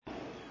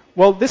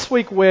Well, this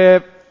week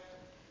we're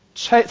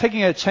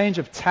taking a change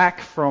of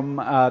tack from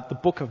the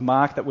book of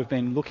Mark that we've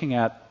been looking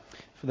at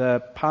for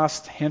the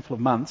past handful of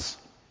months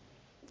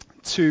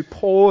to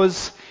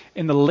pause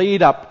in the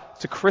lead up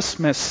to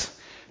Christmas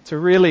to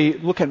really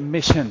look at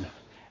mission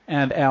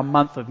and our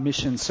month of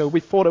mission. So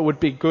we thought it would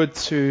be good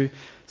to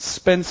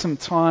spend some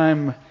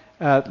time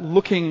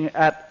looking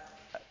at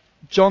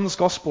John's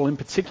Gospel in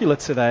particular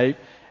today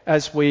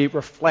as we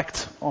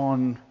reflect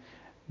on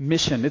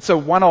mission. It's a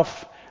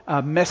one-off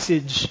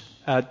message,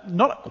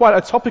 not quite a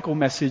topical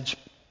message,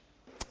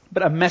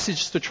 but a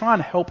message to try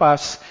and help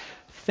us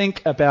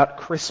think about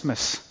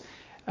Christmas.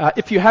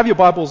 If you have your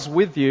Bibles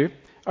with you,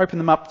 open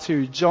them up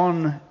to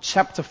John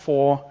chapter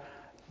 4,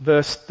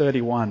 verse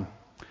 31.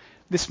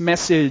 This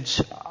message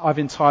I've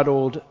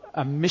entitled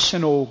A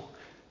Missional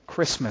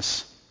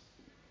Christmas.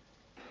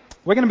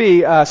 We're going to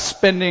be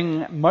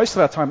spending most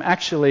of our time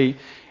actually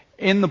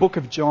in the book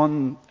of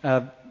John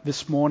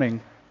this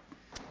morning.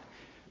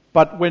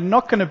 But we're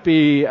not going to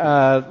be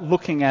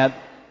looking at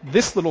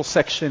this little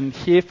section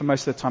here for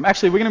most of the time.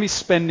 Actually, we're going to be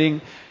spending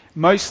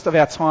most of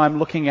our time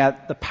looking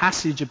at the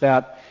passage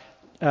about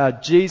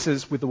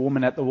Jesus with the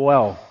woman at the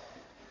well.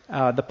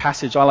 The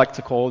passage I like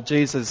to call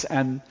Jesus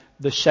and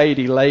the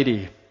Shady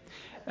Lady.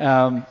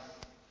 We're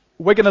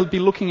going to be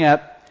looking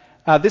at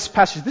this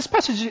passage. This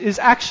passage is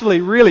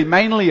actually really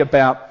mainly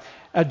about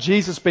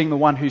Jesus being the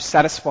one who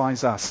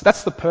satisfies us.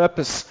 That's the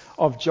purpose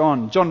of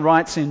John. John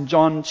writes in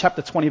John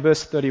chapter 20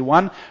 verse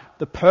 31,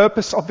 the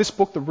purpose of this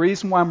book, the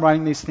reason why I'm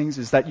writing these things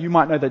is that you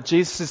might know that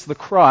Jesus is the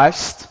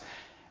Christ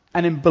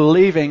and in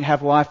believing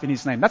have life in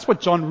his name. That's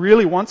what John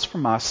really wants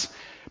from us.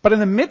 But in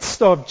the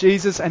midst of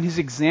Jesus and his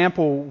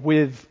example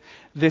with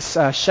this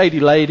shady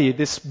lady,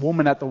 this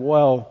woman at the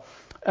well,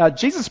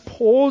 Jesus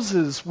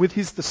pauses with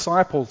his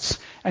disciples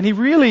and he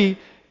really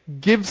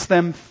gives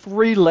them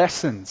three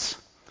lessons.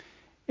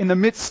 In the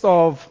midst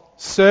of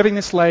serving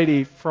this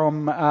lady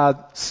from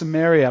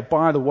Samaria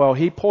by the well,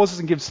 he pauses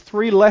and gives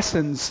three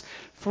lessons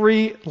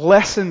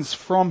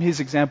from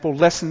his example,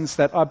 lessons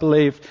that I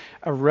believe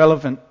are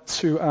relevant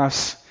to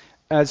us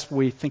as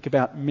we think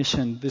about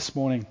mission this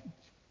morning.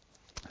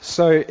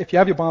 So if you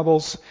have your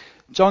Bibles,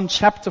 John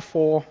chapter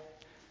 4,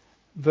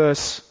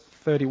 verse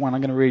 31,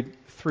 I'm going to read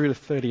through to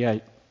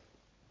 38.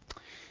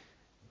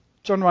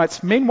 John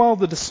writes, "Meanwhile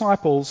the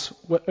disciples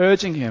were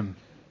urging him,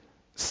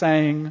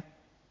 saying,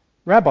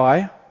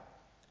 'Rabbi,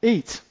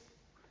 eat.'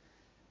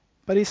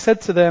 But he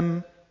said to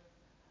them,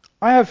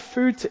 'I have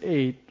food to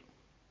eat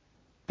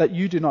that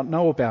you do not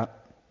know about.'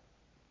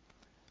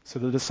 So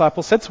the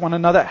disciples said to one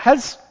another,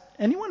 'Has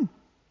anyone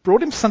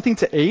brought him something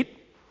to eat?'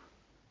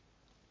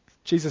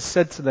 Jesus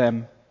said to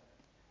them,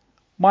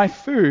 'My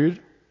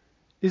food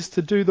is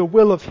to do the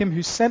will of him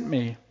who sent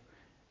me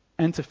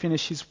and to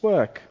finish his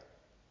work.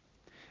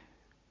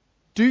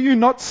 Do you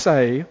not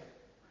say,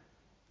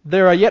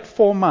 there are yet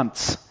 4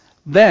 months,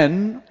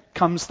 then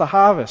comes the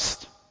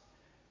harvest?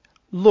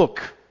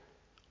 Look,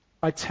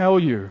 I tell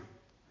you,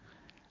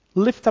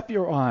 lift up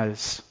your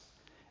eyes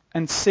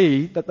and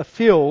see that the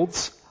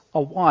fields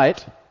are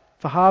white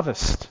for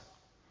harvest.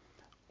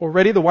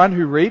 Already the one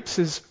who reaps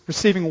is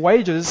receiving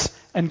wages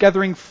and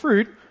gathering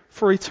fruit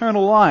for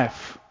eternal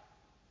life,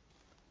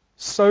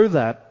 so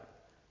that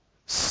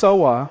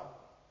sower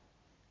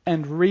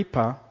and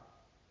reaper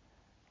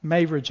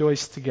may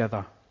rejoice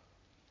together.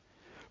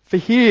 For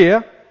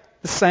here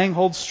the saying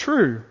holds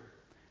true,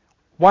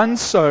 one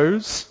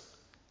sows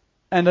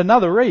and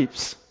another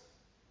reaps.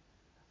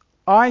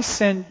 I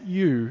sent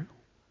you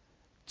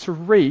to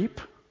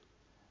reap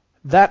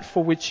that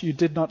for which you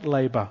did not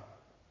labor.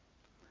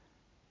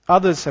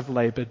 Others have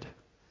labored,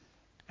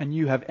 and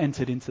you have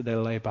entered into their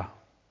labor.'"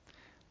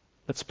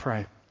 Let's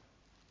pray.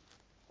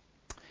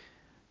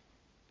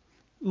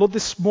 Lord,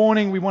 this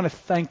morning we want to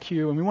thank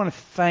you, and we want to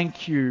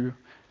thank you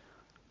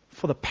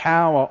for the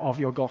power of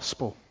your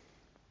gospel.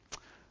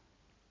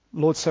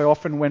 Lord, so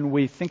often when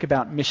we think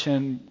about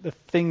mission, the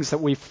things that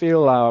we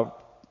feel are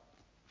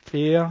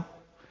fear,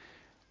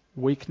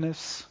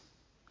 weakness,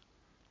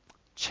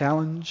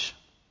 challenge.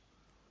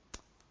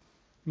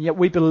 And yet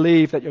we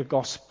believe that your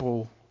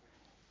gospel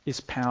is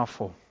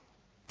powerful.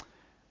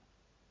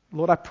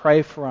 Lord, I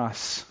pray for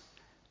us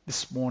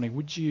this morning.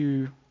 Would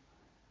you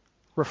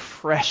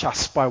refresh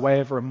us by way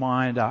of a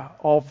reminder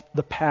of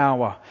the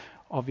power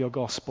of your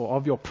gospel,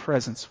 of your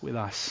presence with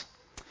us?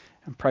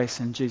 And pray this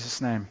in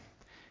Jesus' name.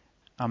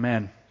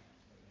 Amen.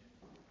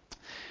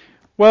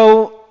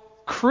 Well,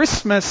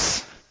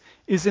 Christmas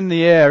is in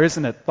the air,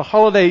 isn't it? The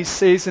holiday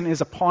season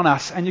is upon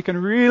us, and you can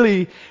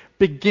really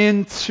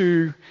begin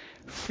to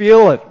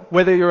feel it,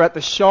 whether you're at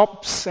the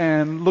shops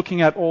and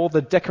looking at all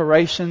the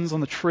decorations on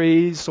the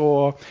trees,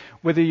 or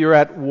whether you're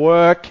at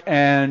work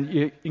and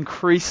you're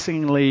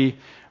increasingly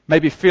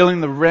maybe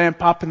feeling the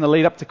ramp up in the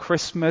lead up to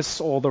Christmas,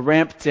 or the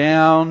ramp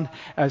down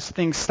as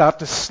things start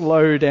to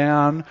slow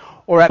down,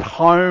 or at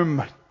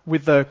home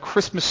with the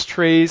Christmas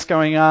trees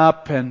going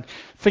up and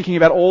thinking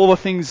about all the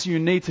things you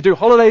need to do.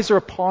 Holidays are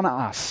upon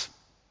us.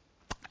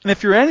 And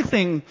if you're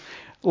anything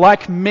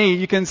like me,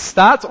 you can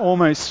start to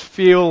almost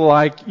feel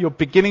like you're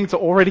beginning to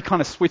already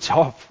kind of switch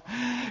off.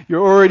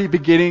 You're already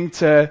beginning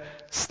to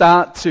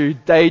start to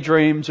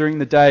daydream during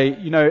the day.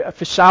 You know,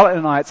 for Charlotte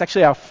and I, it's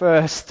actually our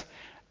first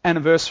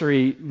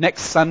anniversary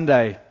next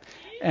Sunday.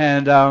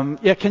 And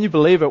can you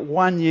believe it?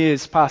 1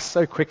 year's passed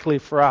so quickly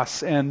for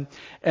us. And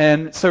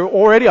so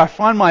already I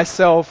find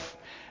myself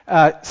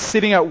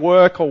sitting at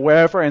work or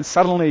wherever, and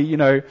suddenly, you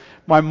know,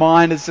 my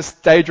mind is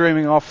just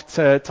daydreaming off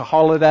to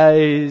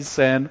holidays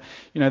and,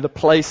 you know, the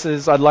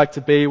places I'd like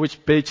to be,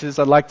 which beaches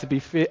I'd like to be,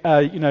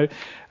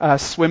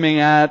 swimming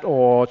at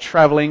or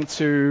traveling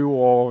to,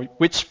 or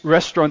which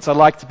restaurants I'd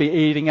like to be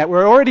eating at.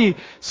 We're already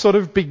sort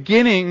of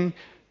beginning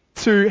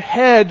to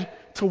head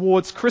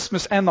towards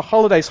Christmas and the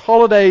holidays.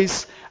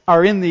 Holidays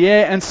are in the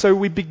air, and so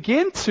we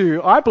begin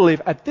to, I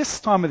believe, at this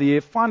time of the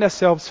year, find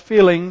ourselves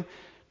feeling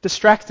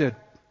distracted.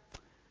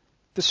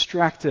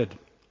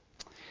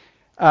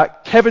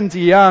 Kevin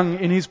DeYoung,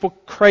 in his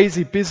book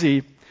Crazy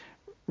Busy,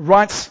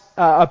 writes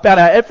about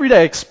our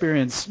everyday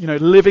experience, you know,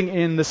 living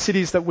in the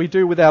cities that we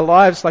do with our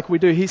lives like we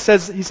do. He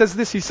says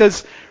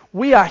this,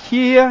 we are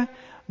here,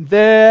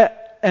 there,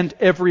 and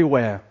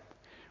everywhere.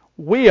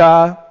 We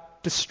are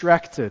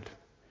distracted.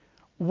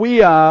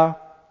 We are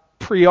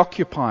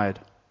preoccupied.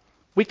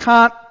 We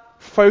can't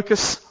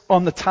focus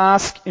on the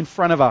task in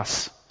front of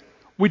us.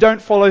 We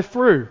don't follow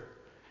through.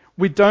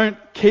 We don't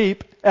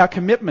keep our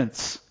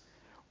commitments.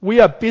 We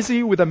are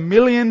busy with a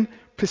million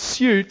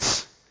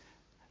pursuits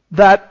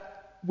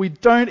that we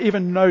don't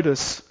even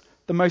notice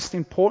the most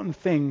important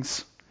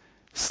things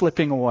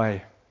slipping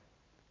away.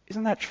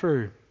 Isn't that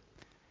true?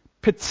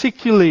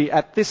 Particularly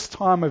at this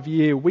time of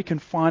year, we can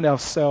find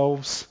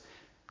ourselves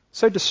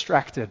so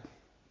distracted.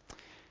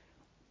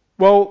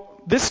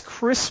 Well, this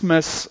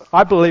Christmas,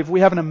 I believe we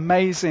have an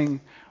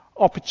amazing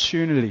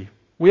opportunity.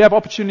 We have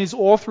opportunities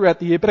all throughout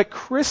the year, but at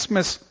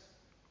Christmas,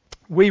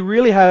 we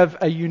really have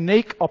a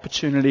unique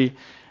opportunity,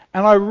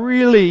 and I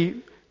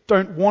really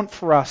don't want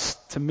for us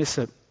to miss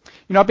it.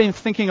 You know, I've been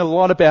thinking a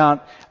lot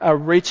about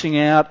reaching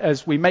out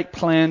as we make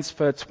plans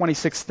for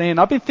 2016.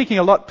 I've been thinking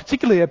a lot,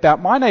 particularly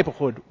about my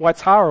neighbourhood,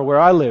 Waitara, where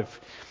I live.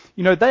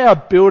 You know, they are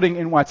building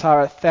in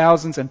Waitara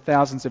thousands and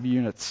thousands of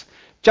units.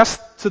 Just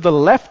to the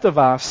left of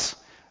us,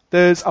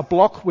 there's a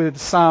block with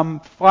some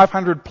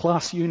 500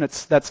 plus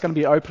units that's going to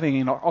be opening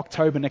in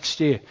October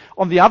next year.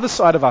 On the other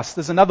side of us,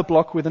 there's another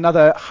block with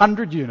another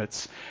 100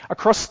 units.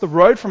 Across the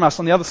road from us,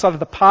 on the other side of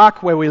the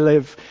park where we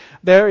live,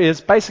 there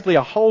is basically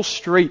a whole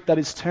street that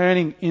is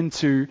turning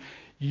into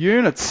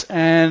units,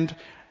 and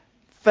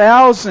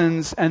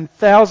thousands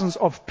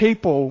of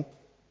people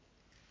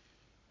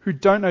who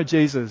don't know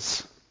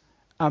Jesus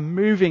are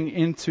moving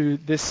into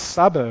this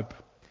suburb.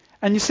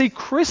 And you see,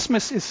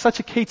 Christmas is such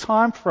a key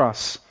time for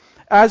us.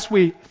 As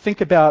we think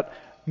about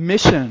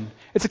mission,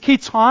 it's a key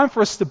time for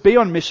us to be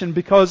on mission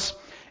because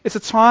it's a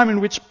time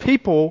in which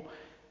people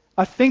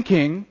are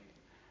thinking,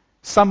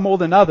 some more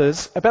than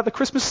others, about the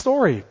Christmas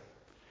story,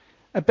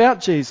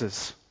 about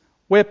Jesus,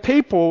 where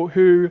people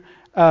who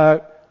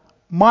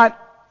might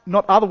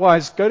not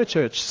otherwise go to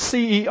church,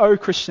 CEO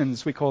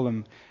Christians, we call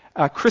them,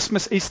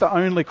 Christmas, Easter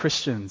only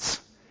Christians,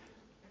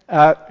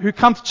 who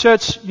come to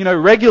church, you know,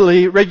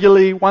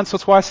 regularly once or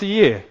twice a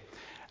year,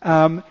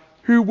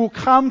 who will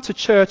come to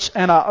church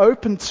and are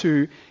open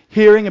to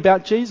hearing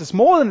about Jesus.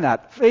 More than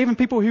that, for even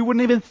people who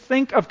wouldn't even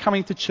think of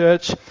coming to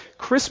church,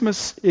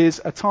 Christmas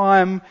is a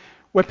time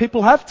where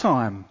people have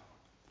time,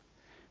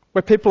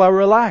 where people are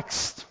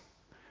relaxed,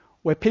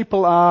 where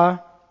people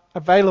are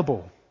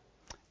available.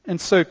 And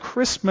so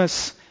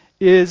Christmas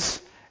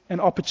is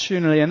an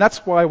opportunity, and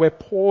that's why we're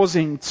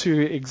pausing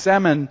to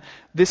examine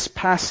this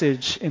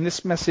passage in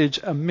this message,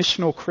 A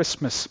Missional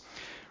Christmas.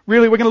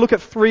 Really, we're going to look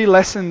at 3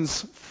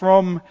 lessons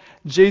from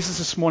Jesus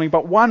this morning,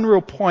 but one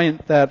real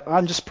point that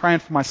I'm just praying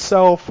for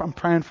myself, I'm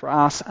praying for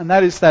us, and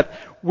that is that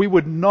we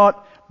would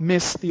not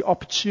miss the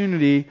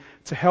opportunity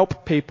to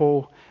help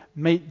people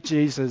meet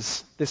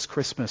Jesus this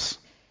Christmas.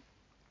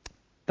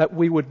 That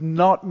we would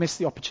not miss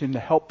the opportunity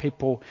to help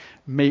people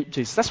meet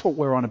Jesus. That's what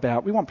we're on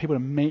about. We want people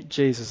to meet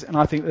Jesus, and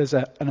I think there's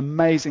an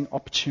amazing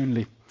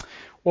opportunity.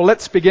 Well,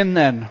 let's begin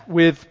then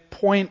with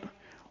point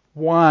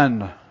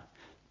 1,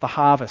 the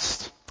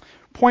harvest.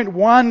 Point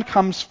 1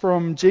 comes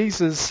from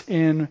Jesus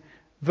in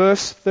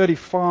verse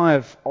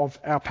 35 of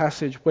our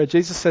passage, where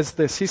Jesus says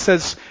this. He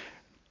says,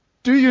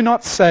 "Do you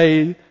not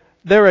say,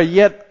 there are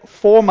yet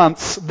 4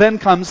 months, then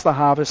comes the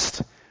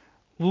harvest?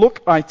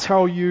 Look, I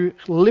tell you,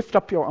 lift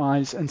up your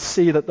eyes and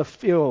see that the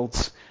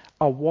fields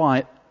are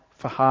white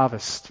for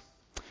harvest."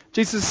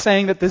 Jesus is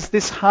saying that there's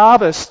this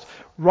harvest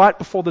right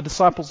before the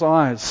disciples'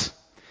 eyes.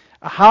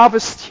 A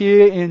harvest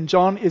here in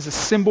John is a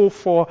symbol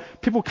for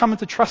people coming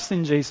to trust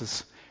in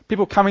Jesus.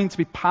 People coming to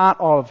be part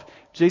of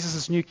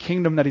Jesus' new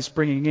kingdom that he's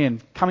bringing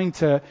in. Coming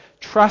to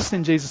trust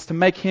in Jesus, to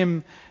make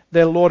him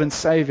their Lord and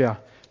Savior.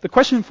 The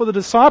question for the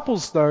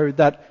disciples, though,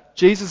 that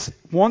Jesus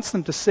wants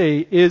them to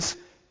see is,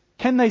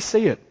 can they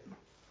see it?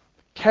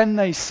 Can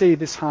they see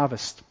this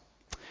harvest?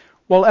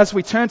 Well, as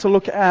we turn to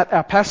look at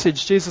our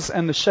passage, Jesus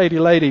and the Shady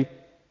Lady,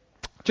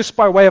 Just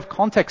by way of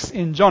context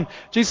in John,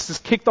 Jesus has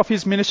kicked off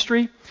his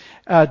ministry.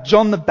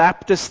 John the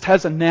Baptist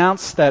has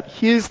announced that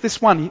here's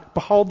this one,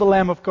 behold the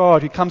Lamb of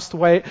God who comes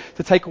to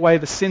take away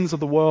the sins of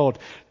the world.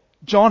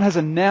 John has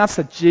announced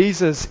that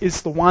Jesus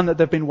is the one that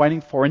they've been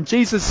waiting for. And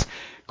Jesus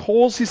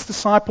calls his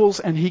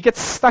disciples and he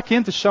gets stuck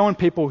into showing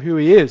people who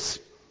he is.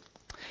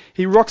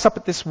 He rocks up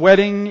at this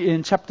wedding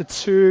in chapter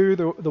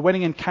 2, the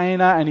wedding in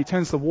Cana, and he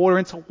turns the water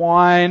into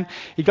wine.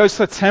 He goes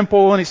to the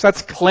temple and he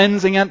starts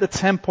cleansing at the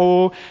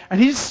temple.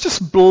 And he's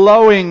just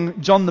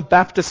blowing John the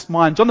Baptist's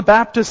mind. John the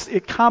Baptist,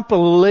 it can't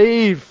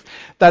believe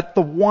that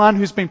the one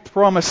who's been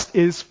promised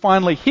is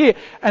finally here.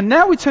 And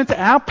now we turn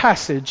to our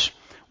passage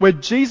where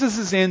Jesus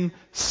is in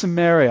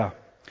Samaria.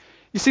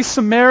 You see,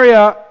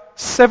 Samaria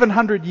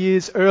 700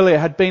 years earlier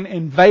had been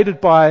invaded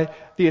by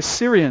the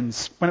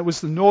Assyrians when it was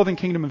the northern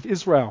kingdom of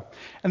Israel.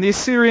 And the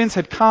Assyrians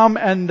had come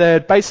and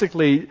they'd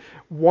basically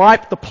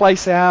wiped the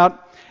place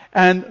out.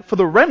 And for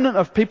the remnant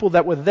of people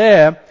that were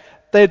there,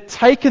 they'd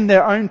taken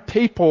their own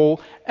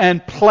people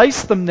and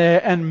placed them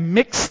there and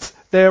mixed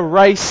their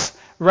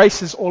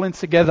races all in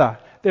together.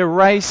 Their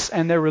race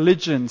and their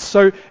religion.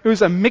 So it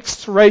was a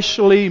mixed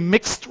racially,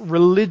 mixed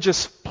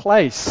religious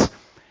place.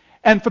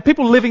 And for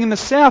people living in the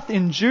south,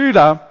 in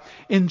Judah,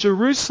 in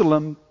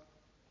Jerusalem,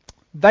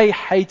 they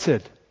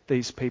hated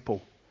these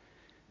people.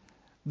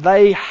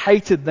 They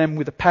hated them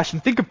with a passion.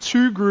 Think of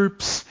two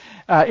groups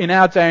in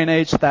our day and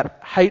age that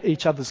hate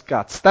each other's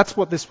guts. That's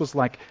what this was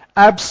like.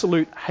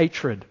 Absolute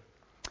hatred.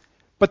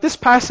 But this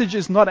passage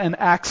is not an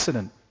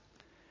accident.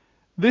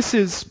 This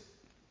is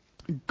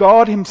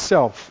God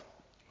himself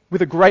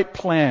with a great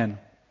plan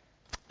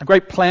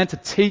to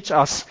teach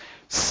us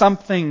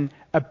something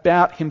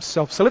about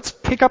himself. So let's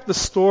pick up the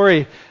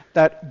story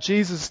that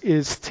Jesus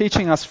is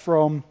teaching us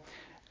from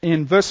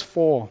in verse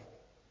 4.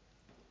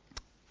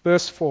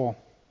 Verse 4.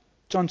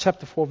 John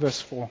chapter 4, verse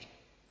 4.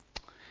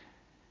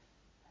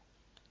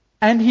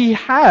 And he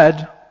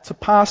had to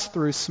pass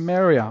through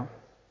Samaria.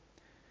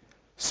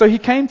 So he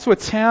came to a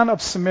town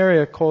of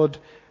Samaria called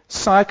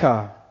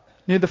Sychar,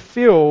 near the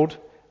field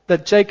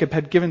that Jacob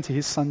had given to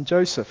his son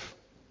Joseph.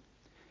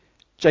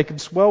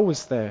 Jacob's well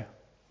was there.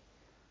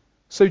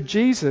 So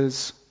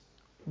Jesus,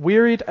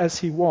 wearied as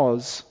he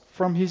was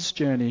from his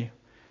journey,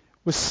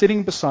 was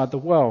sitting beside the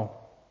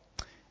well.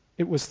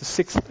 It was the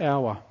 6th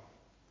hour.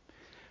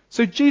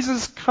 So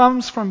Jesus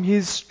comes from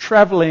his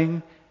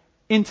traveling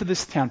into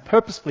this town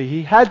purposefully.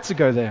 He had to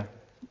go there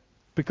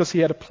because he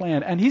had a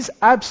plan. And he's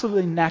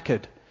absolutely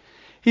knackered.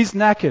 He's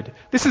knackered.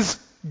 This is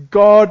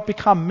God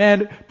become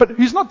man, but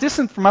who's not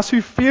distant from us,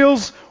 who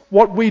feels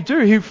what we do,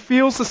 who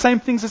feels the same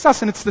things as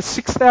us. And it's the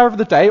 6th hour of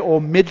the day, or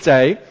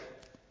midday,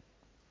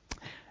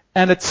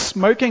 and it's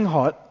smoking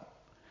hot,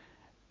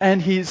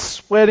 and he's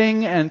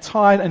sweating and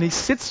tired, and he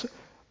sits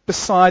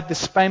beside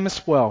this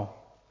famous well,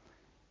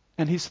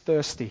 and he's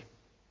thirsty.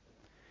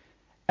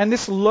 And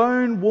this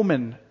lone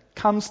woman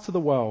comes to the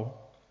well.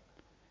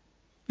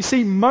 You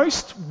see,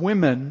 most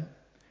women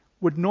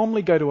would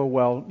normally go to a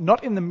well,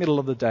 not in the middle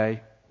of the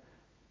day,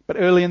 but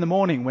early in the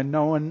morning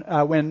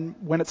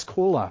when it's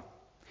cooler.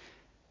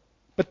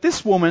 But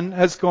this woman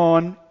has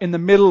gone in the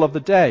middle of the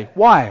day.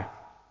 Why?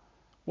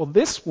 Well,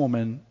 this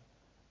woman,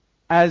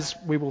 as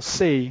we will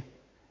see,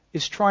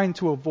 is trying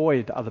to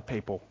avoid other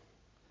people.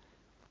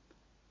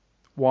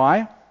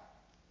 Why?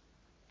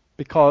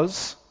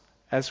 Because,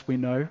 as we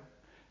know,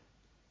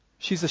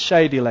 she's a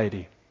shady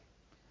lady.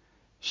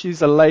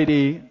 She's a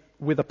lady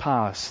with a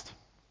past.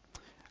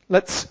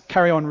 Let's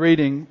carry on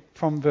reading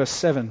from verse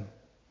 7.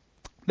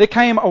 There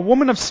came a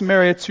woman of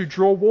Samaria to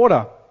draw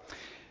water.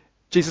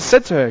 Jesus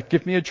said to her,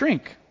 "Give me a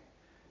drink,"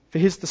 for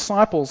his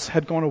disciples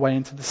had gone away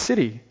into the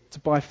city to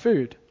buy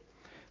food.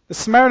 The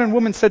Samaritan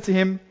woman said to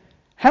him,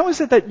 "How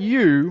is it that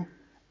you,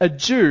 a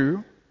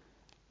Jew,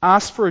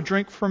 ask for a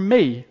drink from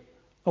me,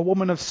 a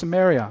woman of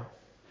Samaria?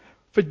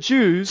 For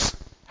Jews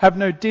have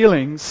no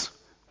dealings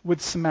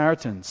with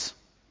Samaritans."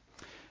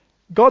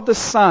 God the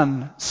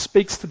Son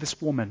speaks to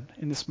this woman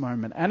in this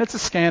moment, and it's a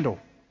scandal.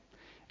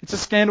 It's a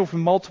scandal for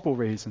multiple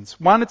reasons.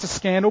 One, it's a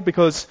scandal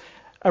because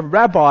a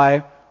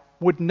rabbi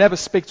would never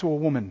speak to a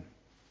woman,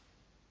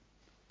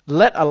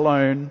 let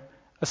alone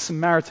a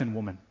Samaritan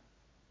woman.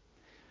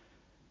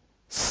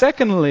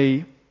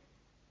 Secondly,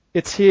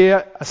 it's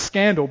here a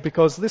scandal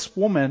because this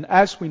woman,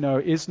 as we know,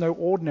 is no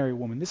ordinary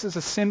woman. This is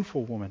a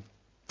sinful woman.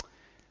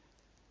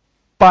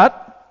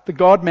 But the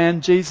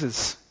God-man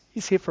Jesus,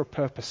 he's here for a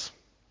purpose.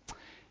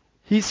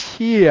 He's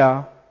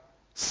here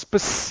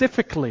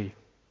specifically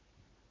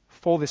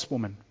for this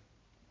woman.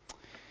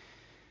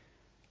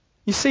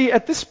 You see,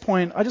 at this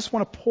point, I just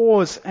want to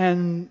pause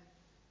and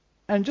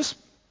just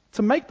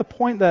to make the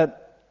point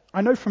that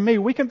I know for me,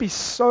 we can be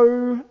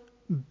so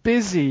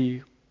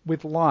busy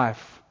with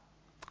life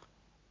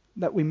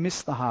that we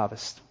miss the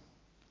harvest.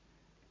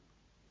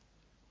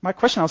 My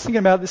question I was thinking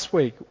about this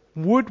week,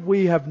 would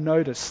we have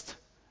noticed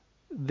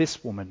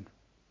this woman?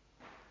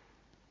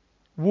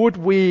 Would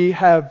we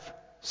have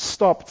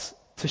stopped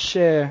to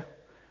share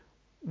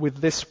with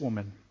this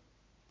woman?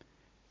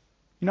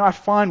 You know, I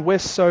find we're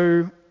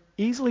so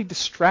easily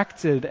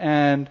distracted,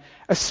 and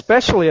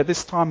especially at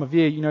this time of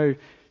year,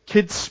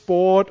 kids'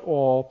 sport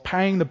or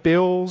paying the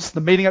bills,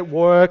 the meeting at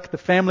work, the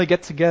family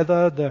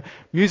get-together, the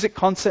music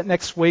concert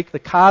next week, the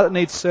car that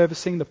needs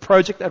servicing, the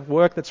project at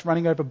work that's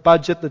running over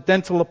budget, the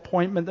dental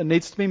appointment that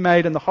needs to be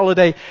made, and the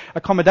holiday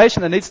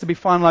accommodation that needs to be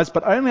finalized,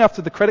 but only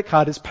after the credit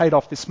card is paid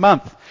off this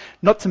month.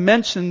 Not to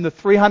mention the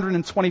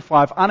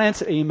 325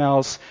 unanswered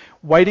emails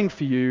waiting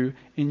for you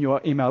in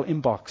your email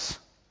inbox.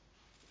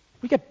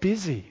 We get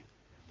busy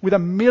with a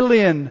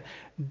million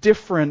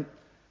different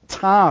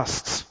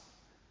tasks.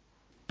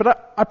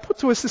 But I put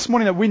to us this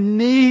morning that we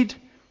need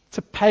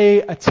to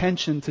pay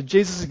attention to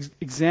Jesus'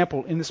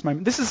 example in this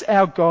moment. This is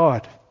our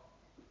God.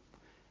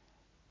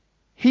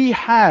 He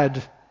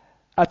had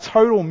a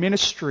total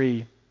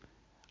ministry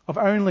of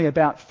only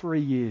about 3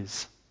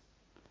 years.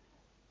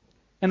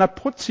 And I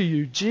put to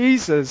you,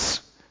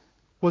 Jesus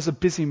was a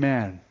busy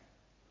man.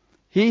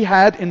 He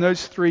had, in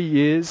those 3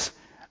 years,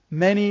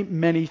 many,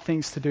 many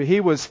things to do. He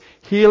was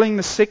healing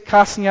the sick,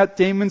 casting out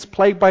demons,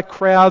 plagued by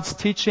crowds,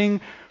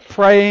 teaching,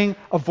 praying,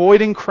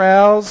 avoiding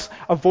crowds,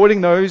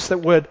 avoiding those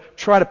that would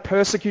try to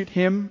persecute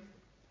him.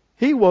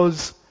 He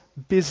was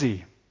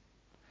busy.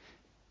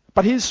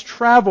 But he's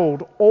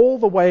traveled all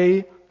the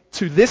way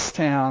to this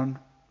town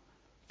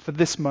for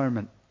this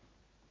moment,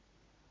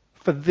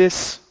 for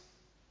this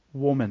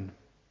woman.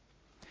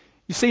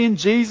 You see, in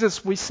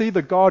Jesus, we see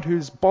the God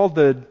who's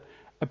bothered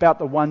about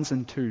the ones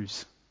and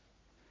twos.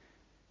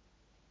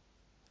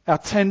 Our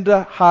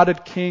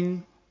tender-hearted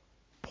King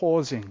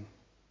pausing.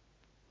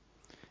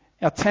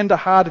 Our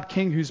tender-hearted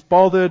King who's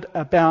bothered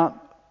about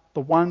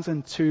the ones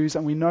and twos,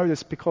 and we know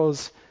this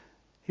because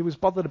he was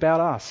bothered about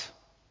us.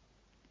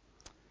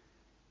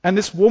 And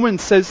this woman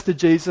says to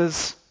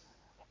Jesus,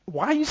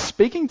 "Why are you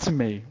speaking to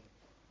me?"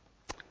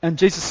 And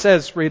Jesus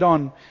says, read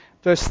on,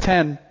 verse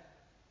 10,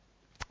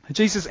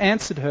 Jesus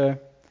answered her,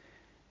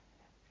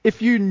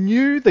 "If you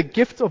knew the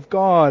gift of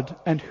God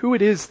and who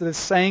it is that is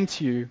saying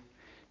to you,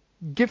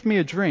 'Give me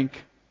a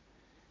drink,'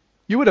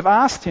 you would have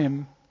asked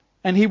him,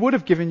 and he would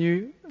have given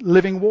you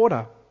living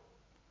water."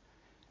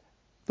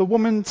 The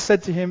woman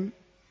said to him,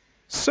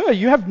 "Sir,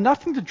 you have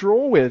nothing to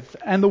draw with,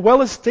 and the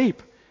well is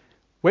deep.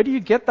 Where do you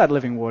get that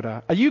living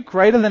water? Are you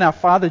greater than our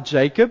father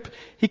Jacob?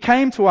 He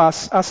came to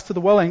us to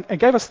the well and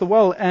gave us the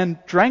well and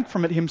drank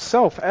from it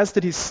himself, as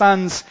did his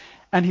sons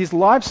and his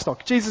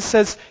livestock." Jesus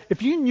says,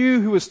 if you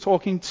knew who was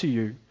talking to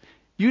you,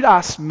 you'd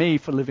ask me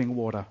for living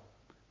water.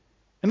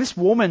 And this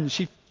woman,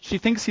 she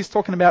thinks he's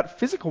talking about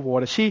physical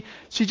water. She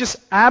just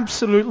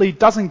absolutely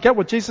doesn't get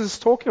what Jesus is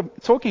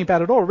talking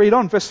about at all. Read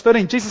on, verse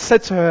 13. Jesus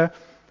said to her,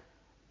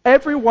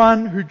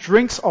 "Everyone who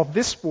drinks of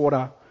this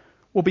water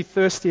will be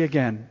thirsty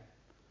again.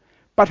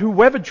 But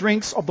whoever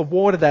drinks of the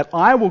water that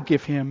I will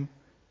give him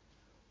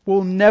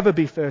will never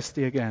be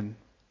thirsty again.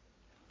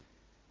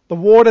 The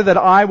water that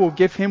I will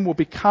give him will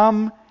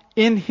become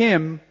in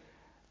him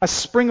a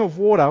spring of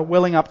water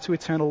welling up to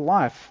eternal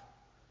life."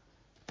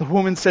 The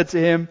woman said to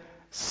him,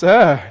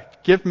 "Sir,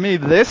 give me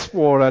this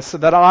water so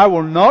that I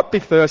will not be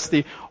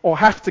thirsty or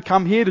have to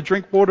come here to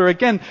drink water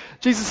again."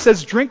 Jesus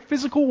says, drink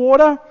physical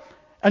water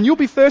and you'll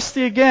be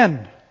thirsty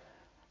again.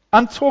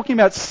 I'm talking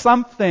about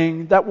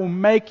something that will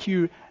make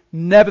you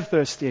never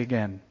thirsty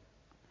again.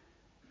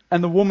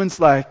 And the woman's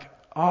like,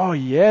 "Oh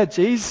yeah,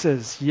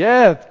 Jesus,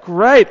 yeah,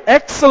 great,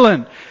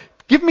 excellent.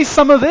 Give me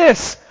some of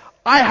this.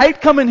 I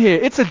hate coming here.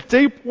 It's a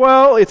deep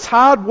well, it's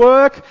hard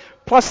work.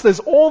 Plus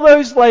there's all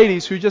those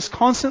ladies who just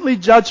constantly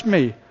judge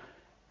me."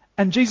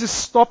 And Jesus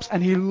stops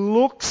and he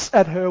looks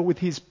at her with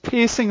his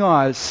piercing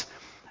eyes,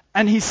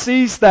 and he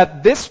sees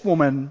that this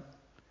woman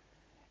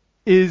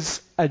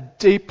is a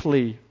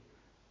deeply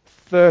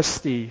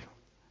thirsty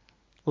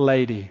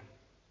lady.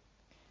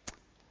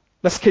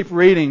 Let's keep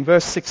reading,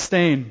 verse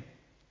 16.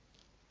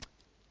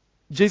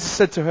 Jesus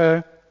said to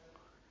her,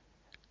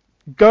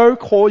 "Go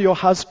call your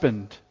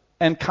husband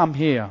and come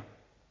here."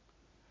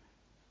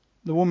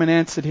 The woman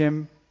answered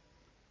him,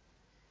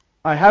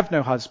 "I have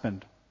no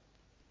husband."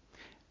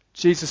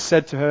 Jesus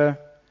said to her,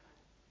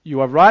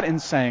 "You are right in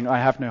saying, 'I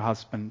have no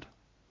husband.'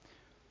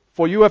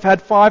 For you have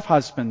had 5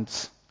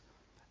 husbands,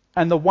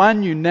 and the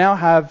one you now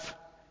have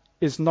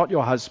is not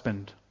your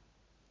husband.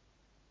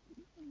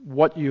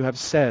 What you have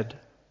said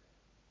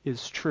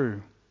is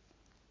true."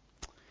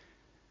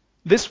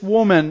 This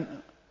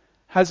woman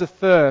has a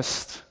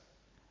thirst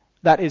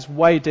that is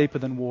way deeper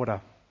than water.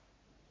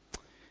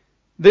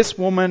 This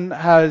woman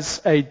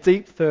has a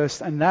deep thirst,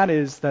 and that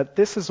is that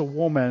this is a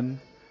woman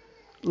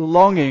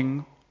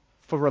longing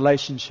for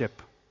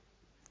relationship.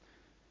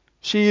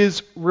 She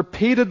is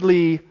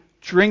repeatedly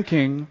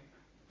drinking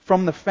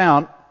from the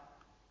fount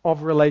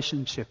of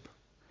relationship.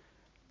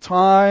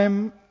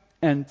 Time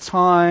and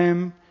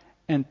time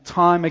and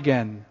time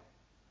again.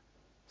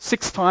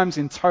 6 times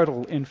in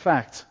total, in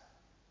fact.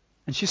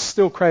 And she's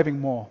still craving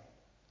more.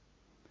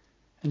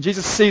 And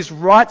Jesus sees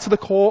right to the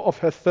core of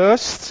her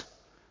thirst,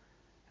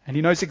 and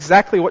he knows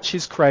exactly what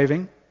she's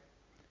craving,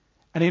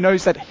 and he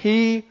knows that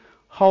he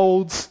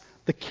holds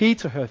the key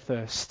to her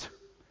thirst.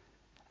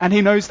 And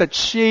he knows that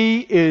she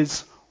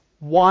is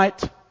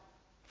white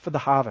for the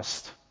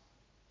harvest.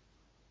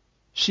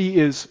 She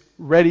is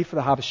ready for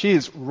the harvest. She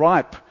is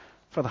ripe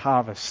for the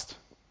harvest.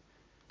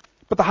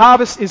 But the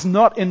harvest is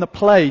not in the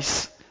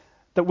place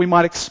that we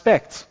might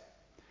expect.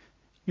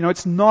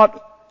 It's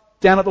not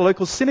down at the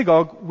local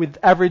synagogue with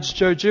average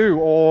Joe Jew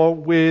or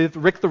with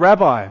Rick the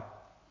Rabbi.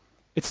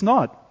 It's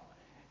not.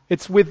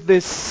 It's with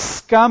this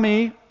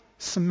scummy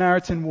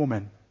Samaritan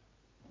woman.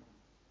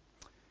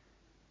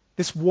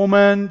 This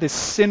woman, this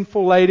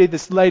sinful lady,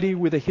 this lady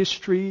with a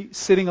history,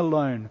 sitting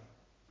alone,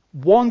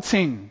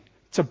 wanting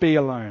to be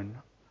alone,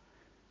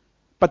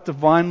 but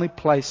divinely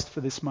placed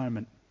for this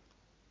moment.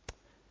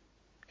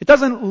 It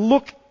doesn't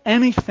look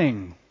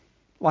anything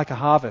like a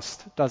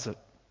harvest, does it?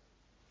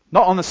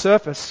 Not on the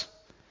surface.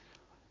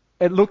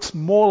 It looks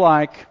more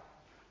like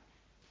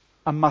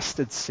a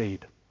mustard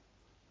seed.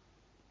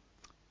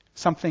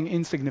 Something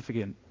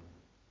insignificant.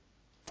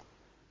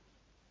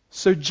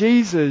 So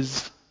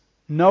Jesus,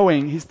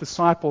 knowing his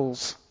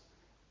disciples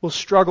will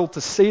struggle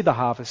to see the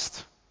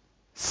harvest,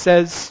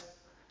 says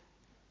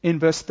in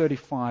verse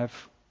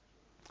 35,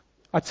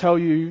 I tell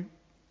you,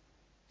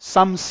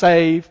 some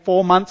say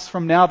 4 months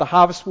from now the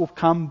harvest will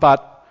come,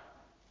 but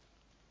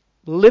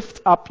lift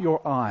up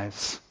your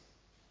eyes.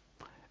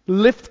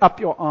 Lift up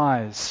your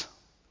eyes,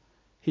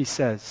 he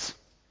says.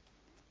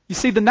 You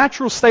see, the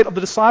natural state of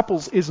the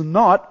disciples is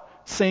not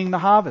seeing the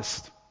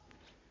harvest.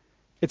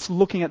 It's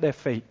looking at their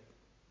feet.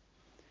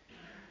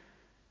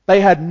 They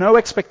had no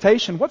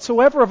expectation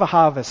whatsoever of a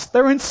harvest.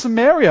 They're in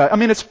Samaria.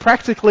 It's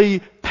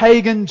practically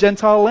pagan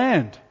Gentile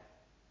land.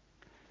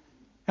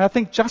 And I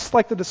think just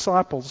like the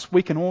disciples,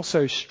 we can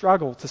also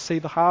struggle to see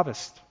the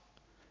harvest.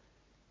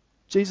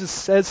 Jesus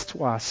says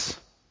to us,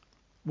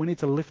 we need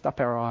to lift up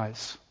our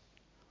eyes.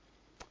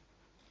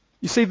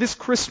 You see, this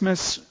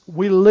Christmas,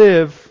 we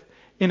live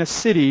in a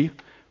city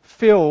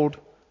filled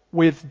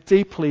with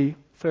deeply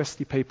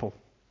thirsty people.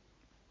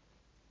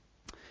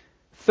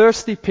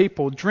 Thirsty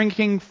people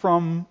drinking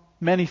from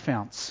many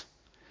founts.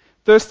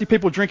 Thirsty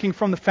people drinking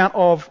from the fount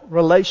of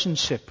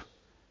relationship.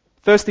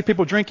 Thirsty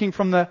people drinking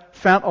from the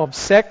fount of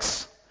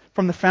sex,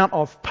 from the fount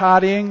of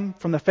partying,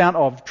 from the fount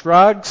of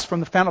drugs,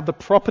 from the fount of the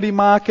property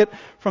market,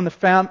 from the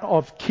fount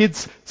of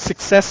kids'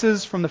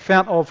 successes, from the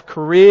fount of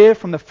career,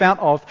 from the fount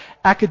of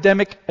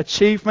academic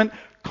achievement,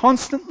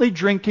 constantly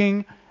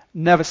drinking,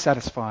 never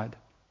satisfied.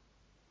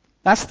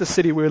 That's the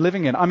city we're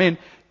living in.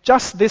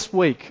 Just this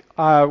week,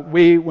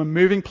 we were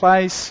moving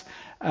place.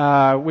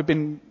 We've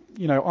been,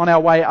 on our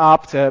way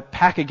up to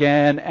pack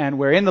again, and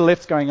we're in the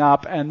lift going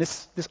up, and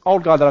this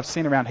old guy that I've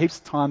seen around heaps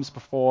of times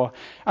before,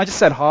 I just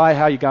said, hi,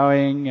 how are you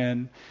going?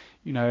 And,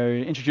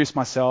 introduced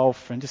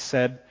myself and just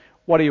said,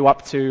 what are you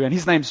up to? And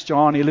his name's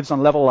John. He lives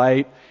on level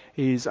 8.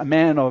 He's a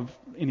man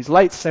in his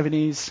late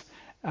 70s,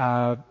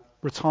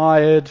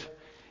 retired.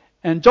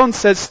 And John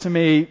says to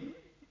me,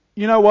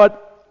 you know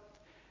what?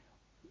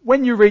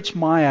 When you reach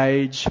my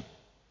age,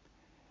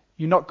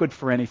 you're not good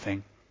for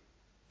anything.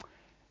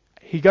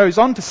 He goes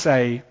on to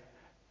say,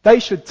 they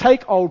should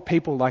take old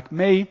people like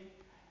me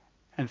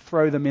and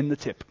throw them in the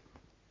tip.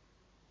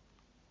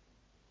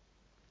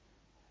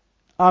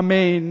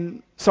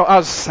 So I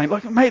was saying,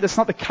 look, mate, that's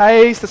not the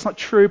case, that's not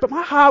true, but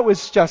my heart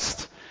was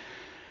just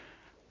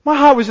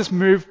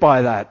moved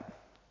by that.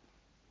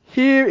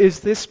 Here is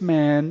this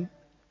man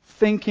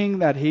thinking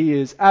that he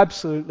is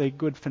absolutely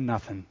good for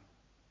nothing.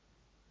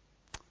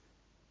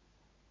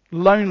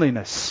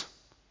 Loneliness.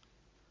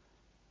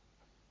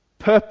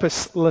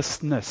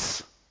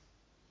 Purposelessness.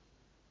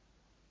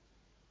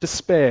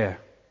 Despair.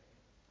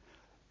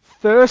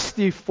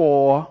 Thirsty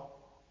for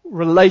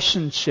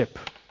relationship.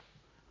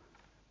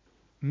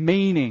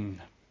 Meaning.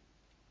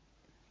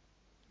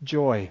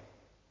 Joy.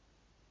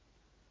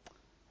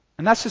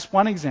 And that's just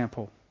one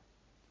example.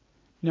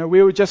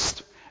 We were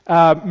just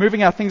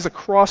moving our things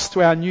across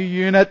to our new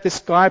unit. This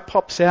guy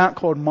pops out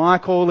called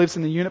Michael, lives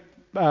in the unit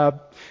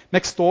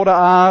next door to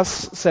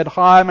us, said,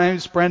 hi, my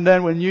name's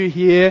Brendan, we're new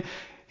here.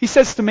 He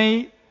says to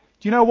me, do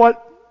you know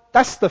what?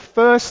 That's the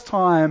first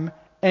time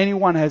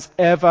anyone has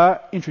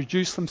ever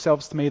introduced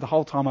themselves to me the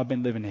whole time I've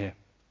been living here.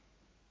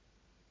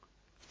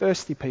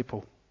 Thirsty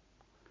people.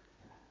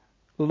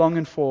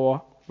 Longing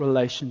for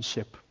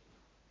relationship.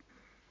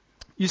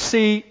 You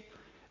see,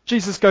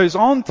 Jesus goes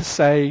on to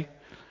say,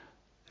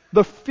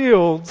 the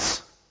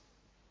fields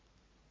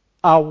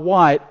are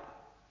white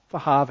for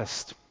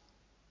harvest.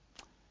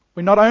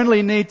 We not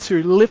only need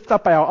to lift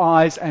up our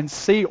eyes and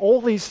see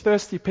all these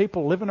thirsty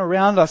people living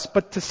around us,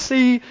 but to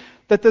see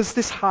that there's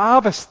this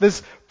harvest,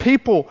 there's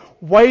people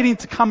waiting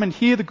to come and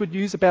hear the good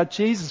news about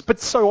Jesus.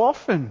 But so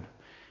often,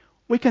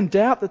 we can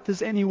doubt that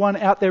there's anyone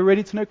out there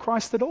ready to know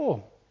Christ at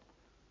all.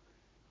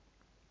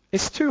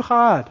 It's too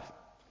hard.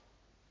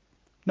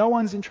 No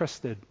one's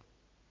interested.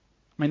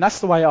 That's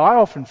the way I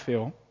often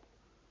feel.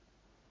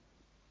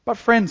 But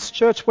friends,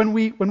 church, when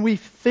we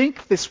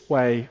think this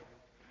way,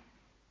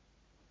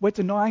 we're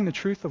denying the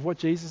truth of what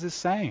Jesus is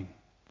saying.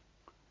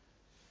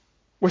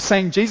 We're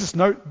saying, Jesus,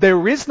 no,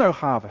 there is no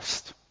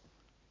harvest.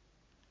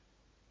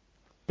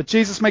 But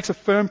Jesus makes a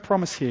firm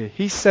promise here.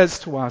 He says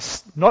to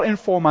us, not in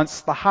 4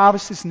 months, the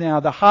harvest is now.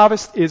 The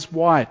harvest is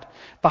white.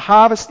 The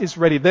harvest is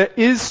ready. There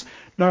is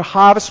no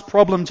harvest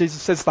problem.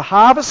 Jesus says the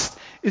harvest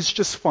is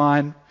just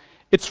fine.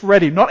 It's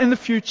ready. Not in the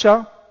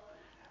future,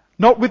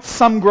 not with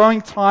some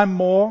growing time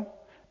more.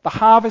 The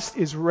harvest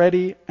is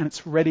ready, and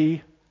it's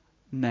ready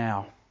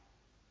now.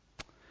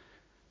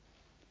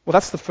 Well,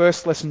 that's the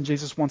first lesson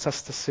Jesus wants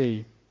us to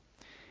see,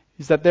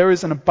 is that there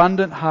is an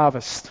abundant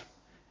harvest.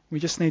 We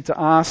just need to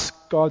ask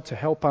God to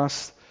help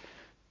us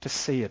to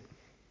see it.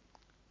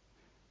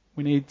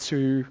 We need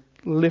to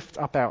lift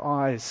up our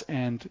eyes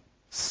and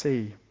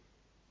see.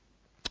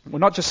 Well,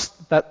 not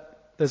just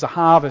that there's a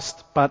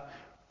harvest, but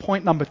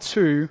point number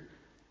 2,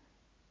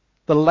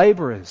 the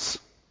laborers.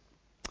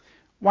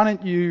 Why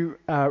don't you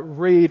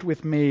read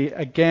with me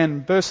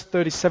again verse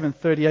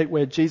 37-38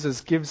 where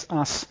Jesus gives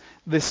us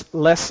this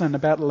lesson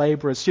about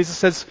laborers. Jesus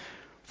says,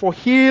 "For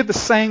here the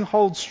saying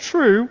holds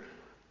true,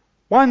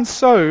 one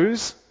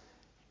sows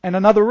and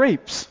another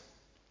reaps.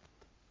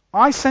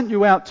 I sent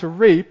you out to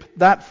reap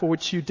that for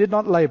which you did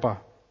not labor.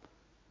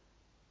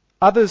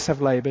 Others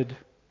have labored,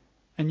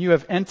 and you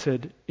have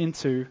entered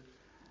into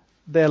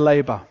their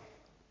labor."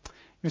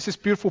 It's this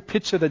beautiful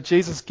picture that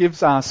Jesus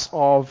gives us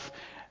of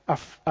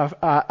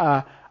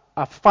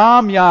a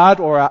farmyard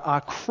or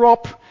a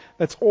crop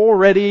that's all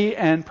ready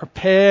and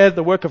prepared.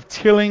 The work of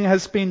tilling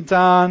has been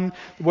done.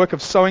 The work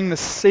of sowing the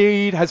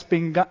seed has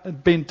been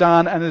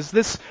done. And there's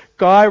this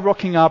guy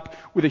rocking up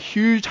with a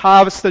huge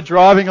harvester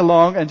driving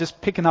along and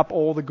just picking up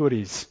all the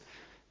goodies.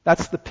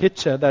 That's the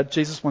picture that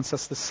Jesus wants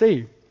us to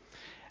see.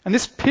 And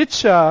this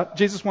picture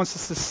Jesus wants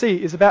us to see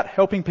is about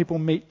helping people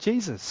meet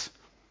Jesus.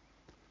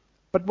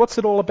 But what's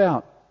it all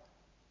about?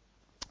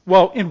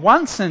 Well, in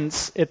one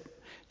sense,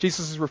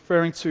 Jesus is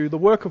referring to the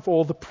work of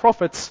all the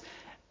prophets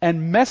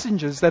and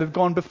messengers that have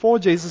gone before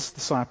Jesus'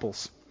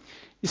 disciples.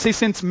 You see,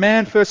 since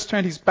man first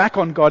turned his back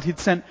on God, he'd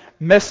sent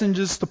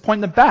messengers to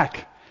point them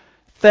back.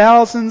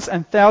 Thousands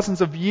and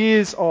thousands of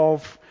years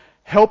of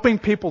helping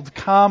people to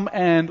come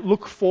and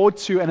look forward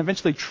to and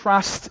eventually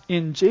trust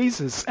in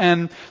Jesus.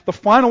 And the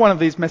final one of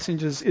these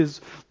messengers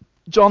is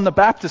John the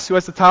Baptist, who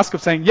has the task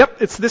of saying,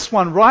 yep, it's this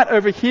one right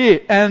over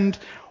here. And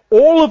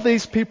all of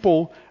these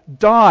people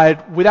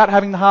died without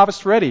having the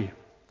harvest ready.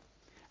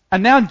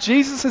 And now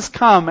Jesus has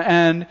come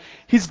and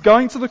he's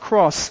going to the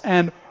cross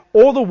and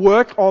all the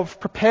work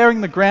of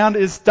preparing the ground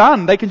is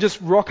done. They can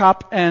just rock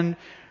up and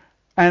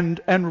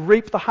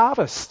reap the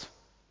harvest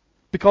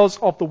because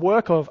of the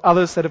work of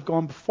others that have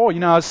gone before. You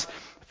know, I was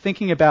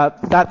thinking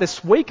about that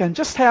this week and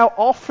just how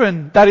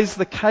often that is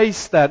the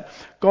case, that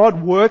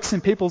God works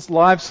in people's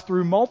lives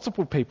through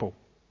multiple people.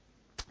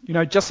 You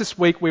know, just this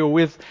week we were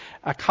with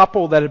a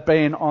couple that had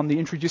been on the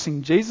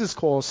Introducing Jesus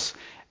course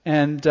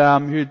and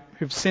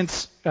who've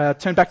since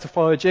turned back to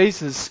follow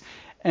Jesus.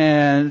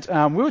 And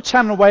we were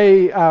chatting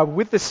away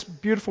with this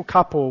beautiful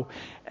couple,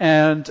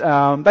 and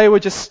they were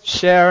just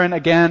sharing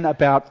again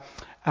about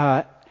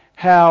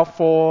how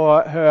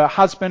for her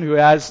husband, who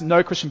has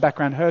no Christian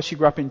background, she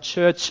grew up in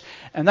church,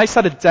 and they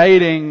started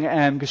dating,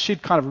 and because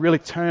she'd kind of really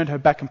turned her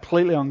back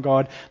completely on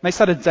God, and they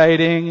started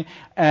dating,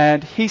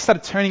 and he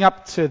started turning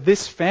up to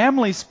this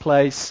family's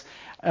place,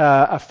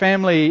 a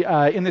family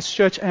in this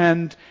church,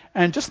 and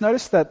just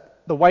noticed that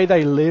the way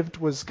they lived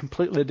was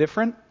completely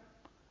different,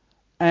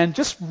 and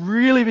just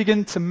really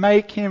began to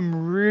make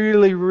him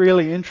really,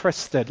 really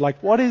interested.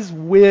 Like, what is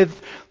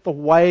with the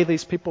way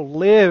these people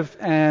live?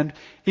 And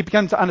he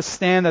began to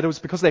understand that it was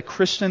because they're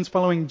Christians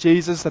following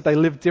Jesus that they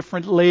live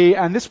differently,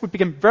 and this would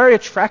become very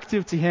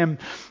attractive to him.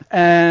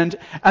 And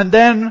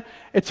then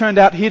it turned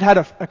out he'd had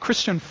a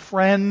Christian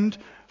friend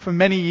for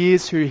many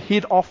years who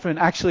he'd often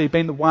actually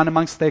been the one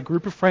amongst their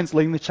group of friends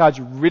leading the charge,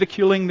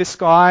 ridiculing this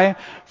guy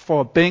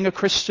for being a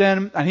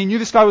Christian. And he knew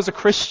this guy was a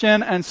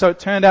Christian, and so it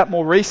turned out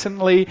more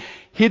recently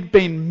he'd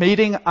been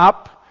meeting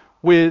up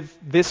with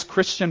this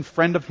Christian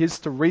friend of his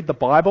to read the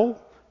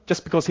Bible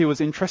just because he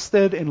was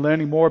interested in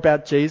learning more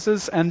about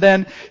Jesus. And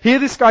then here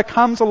this guy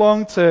comes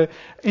along to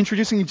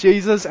Introducing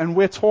Jesus, and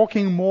we're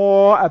talking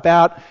more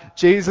about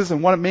Jesus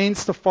and what it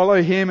means to follow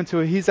him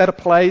until he's at a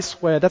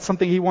place where that's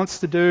something he wants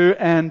to do.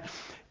 And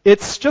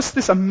it's just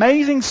this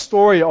amazing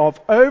story of,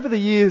 over the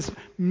years,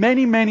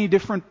 many, many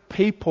different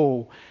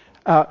people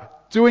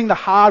doing the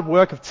hard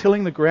work of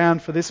tilling the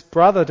ground for this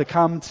brother to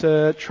come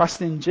to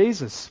trust in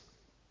Jesus.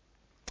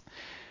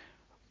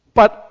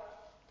 But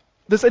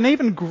there's an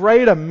even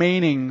greater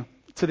meaning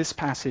to this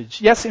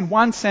passage. Yes, in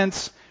one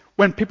sense,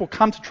 when people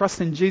come to trust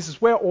in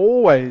Jesus, we're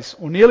always,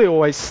 or nearly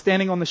always,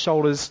 standing on the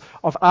shoulders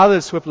of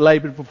others who have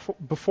labored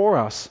before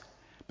us.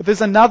 But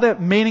there's another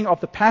meaning of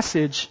the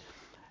passage,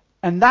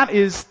 and that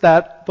is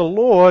that the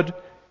Lord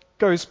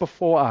goes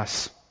before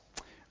us.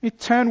 You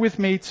turn with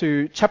me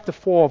to chapter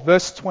 4,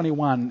 verse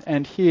 21,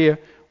 and hear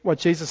what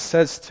Jesus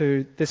says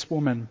to this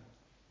woman.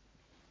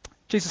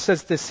 Jesus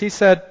says this. He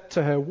said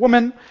to her,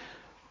 "Woman,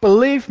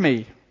 believe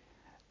me,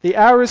 the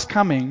hour is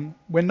coming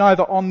when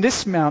neither on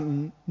this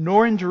mountain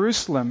nor in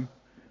Jerusalem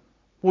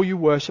will you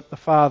worship the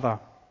Father.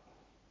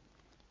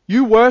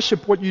 You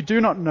worship what you do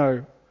not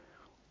know.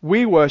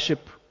 We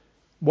worship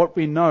what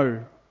we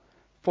know,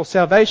 for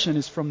salvation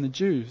is from the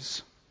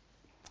Jews.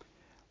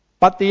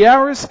 But the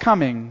hour is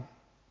coming,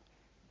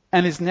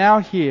 and is now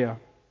here,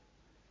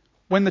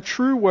 when the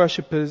true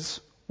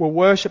worshippers will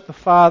worship the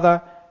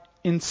Father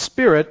in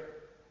spirit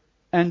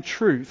and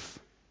truth.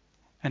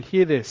 And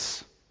hear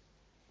this.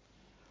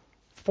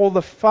 For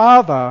the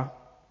Father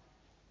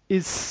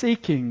is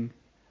seeking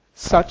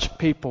such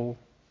people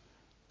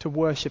to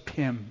worship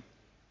Him.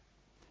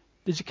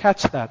 Did you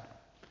catch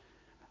that?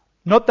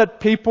 Not that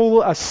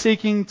people are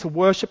seeking to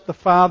worship the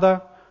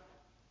Father,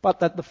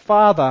 but that the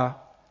Father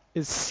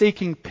is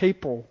seeking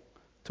people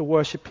to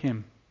worship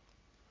Him.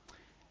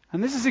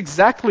 And this is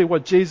exactly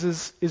what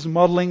Jesus is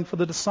modeling for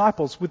the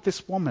disciples with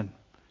this woman.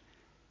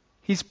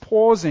 He's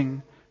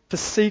pausing to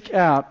seek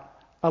out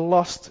a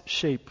lost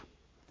sheep.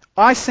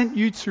 I sent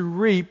you to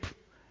reap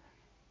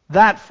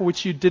that for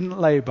which you didn't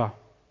labor.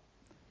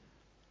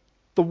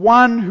 The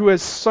one who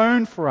has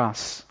sown for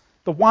us,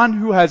 the one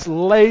who has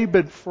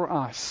labored for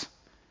us,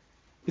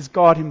 is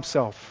God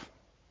Himself,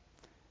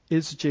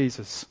 is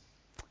Jesus.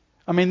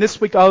 I mean, this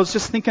week I was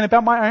just thinking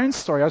about my own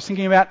story. I was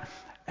thinking about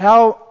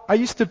how I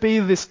used to be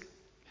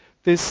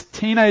this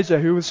teenager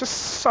who was just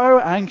so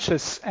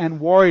anxious and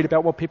worried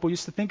about what people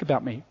used to think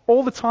about me.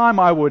 All the time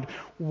I would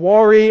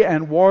worry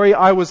and worry.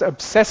 I was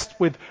obsessed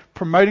with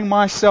promoting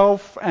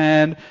myself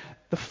and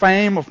the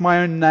fame of my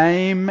own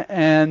name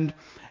and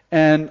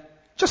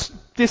just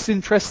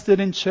disinterested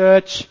in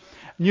church.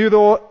 Knew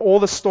all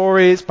the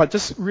stories, but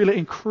just really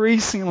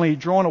increasingly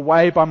drawn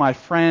away by my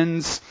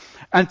friends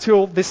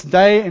until this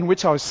day in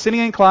which I was sitting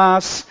in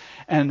class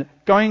and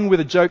going with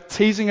a joke,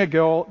 teasing a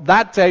girl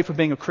that day for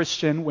being a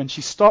Christian, when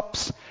she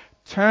stops,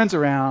 turns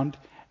around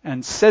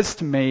and says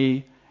to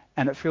me,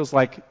 and it feels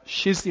like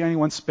she's the only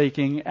one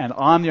speaking and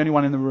I'm the only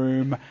one in the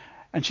room,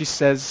 and she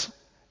says,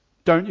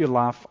 "Don't you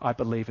laugh, I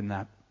believe in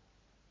that."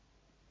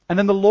 And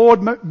then the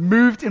Lord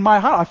moved in my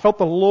heart. I felt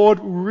the Lord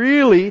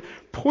really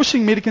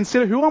pushing me to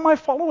consider, who am I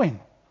following?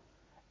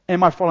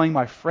 Am I following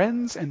my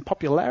friends and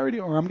popularity,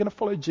 or am I going to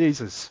follow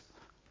Jesus?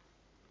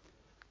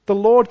 The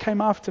Lord came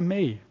after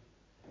me.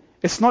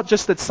 It's not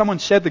just that someone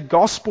shared the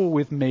gospel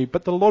with me,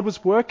 but the Lord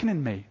was working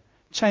in me,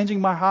 changing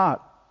my heart.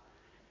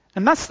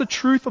 And that's the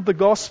truth of the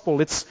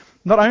gospel. It's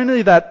not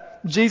only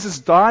that Jesus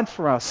died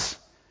for us,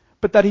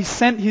 but that He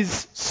sent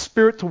His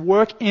Spirit to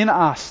work in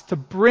us, to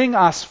bring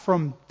us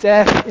from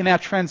death in our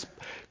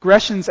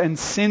transgressions and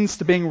sins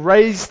to being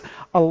raised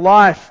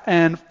alive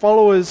and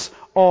followers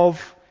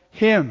of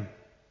Him.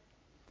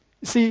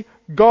 You see,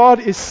 God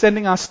is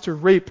sending us to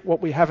reap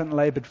what we haven't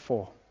labored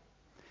for.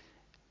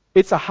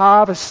 It's a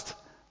harvest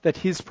that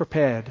He's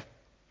prepared.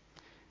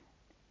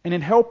 And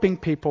in helping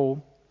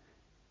people,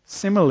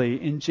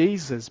 similarly in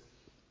Jesus,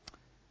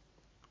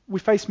 we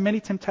face many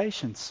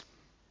temptations.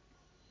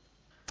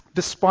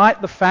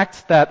 Despite the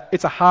fact that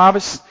it's a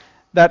harvest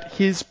that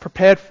He's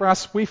prepared for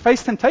us, we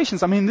face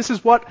temptations. I mean, this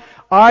is what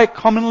I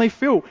commonly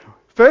feel.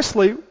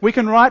 Firstly, we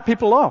can write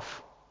people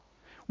off.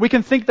 We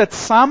can think that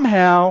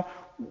somehow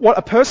what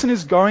a person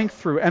is going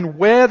through and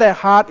where their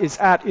heart is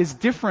at is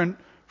different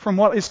from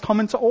what is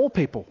common to all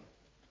people.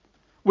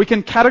 We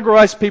can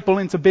categorize people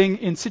into being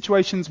in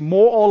situations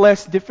more or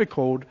less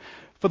difficult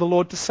for the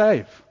Lord to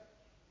save.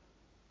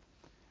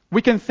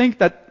 We can think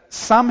that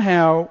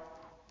somehow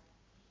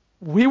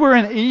we were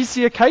an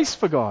easier case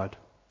for God.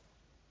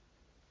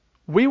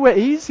 We were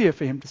easier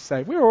for Him to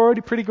save. We were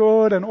already pretty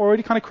good and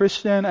already kind of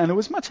Christian, and it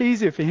was much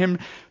easier for Him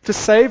to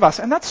save us.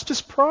 And that's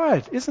just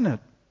pride, isn't it?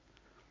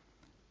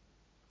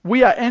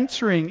 We are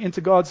entering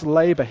into God's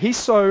labor. He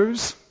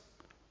sows,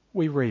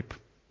 we reap.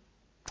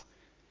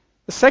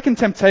 The second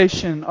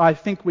temptation I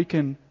think we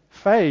can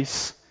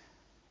face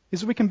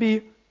is we can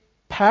be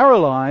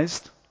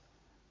paralyzed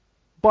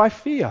by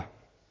fear.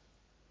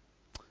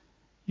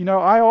 You know,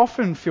 I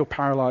often feel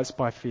paralyzed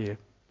by fear.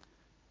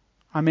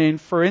 I mean,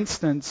 for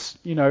instance,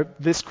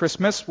 this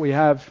Christmas we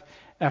have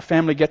our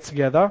family get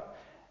together,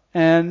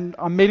 and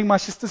I'm meeting my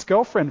sister's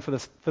girlfriend for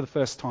the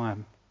first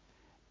time.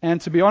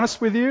 And to be honest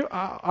with you,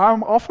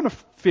 I'm often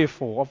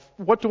fearful of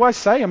what do I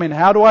say? I mean,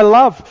 how do I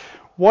love?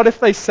 What if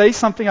they say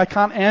something I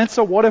can't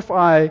answer? What if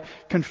I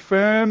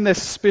confirm their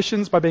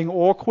suspicions by being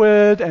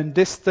awkward and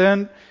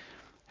distant?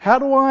 How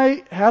do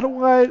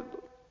I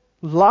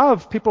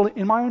love people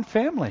in my own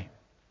family?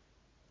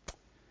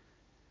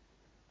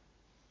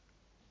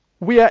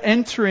 We are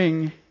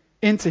entering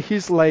into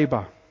His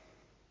labor.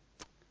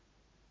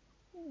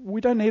 We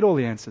don't need all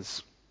the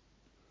answers.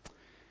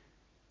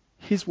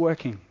 He's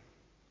working.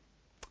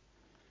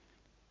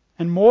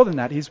 And more than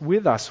that, He's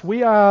with us.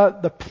 We are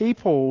the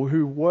people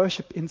who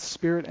worship in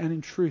spirit and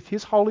in truth.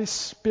 His Holy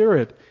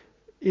Spirit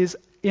is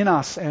in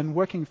us and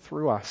working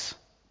through us.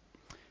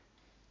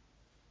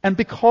 And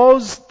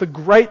because the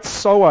great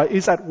sower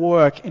is at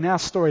work in our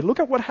story,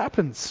 look at what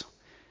happens.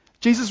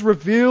 Jesus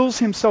reveals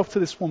Himself to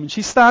this woman.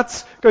 She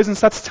goes and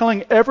starts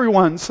telling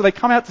everyone, so they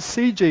come out to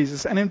see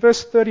Jesus. And in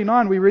verse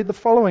 39, we read the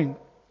following.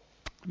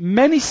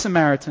 Many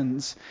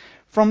Samaritans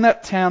from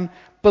that town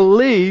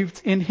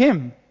believed in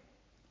Him.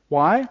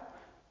 Why?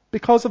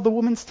 Because of the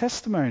woman's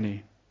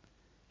testimony.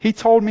 He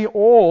told me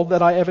all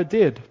that I ever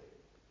did.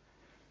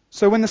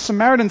 So when the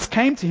Samaritans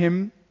came to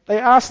Him, they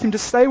asked Him to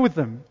stay with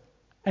them.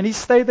 And He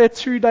stayed there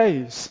 2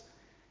 days.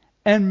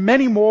 and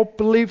many more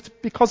believed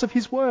because of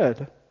his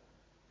word.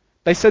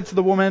 They said to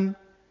the woman,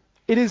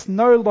 "It is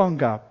no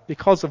longer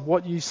because of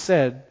what you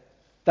said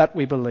that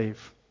we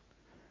believe.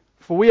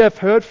 For we have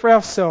heard for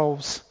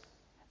ourselves,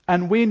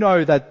 and we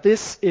know that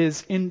this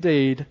is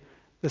indeed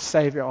the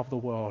Savior of the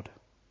world."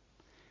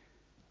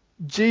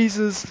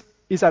 Jesus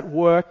is at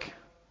work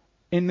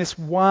in this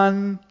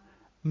one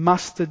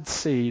mustard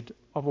seed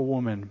of a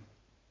woman.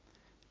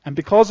 And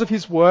because of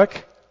his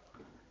work,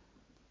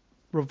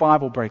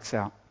 revival breaks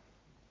out.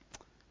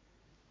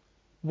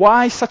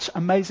 Why such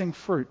amazing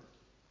fruit?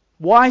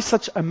 Why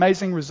such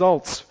amazing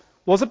results?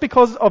 Was it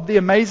because of the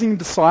amazing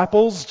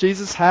disciples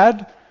Jesus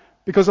had?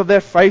 Because of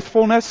their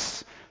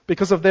faithfulness?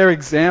 Because of their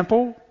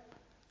example?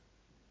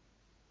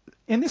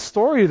 In this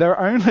story, they're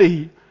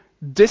only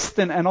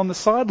distant and on the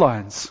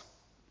sidelines.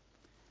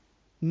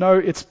 No,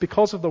 it's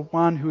because of the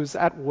one who is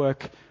at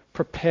work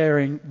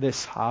preparing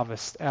this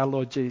harvest, our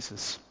Lord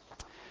Jesus.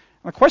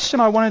 The question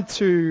I wanted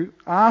to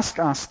ask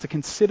us to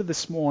consider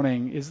this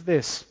morning is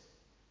this.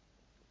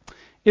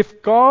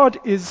 If God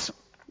is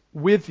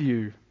with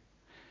you,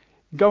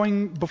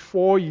 going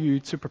before you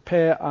to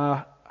prepare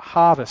a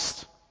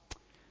harvest,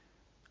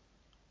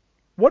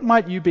 what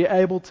might you be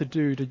able to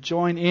do to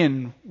join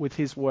in with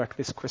his work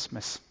this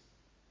Christmas?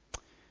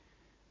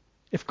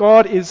 If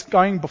God is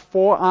going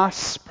before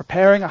us,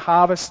 preparing a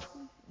harvest,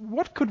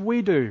 what could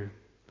we do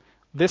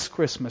this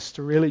Christmas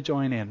to really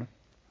join in?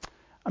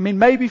 I mean,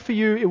 maybe for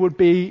you it would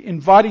be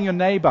inviting your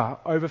neighbour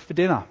over for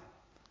dinner.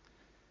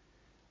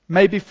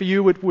 Maybe for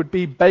you it would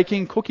be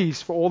baking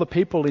cookies for all the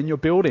people in your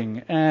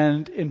building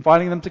and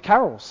inviting them to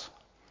carols.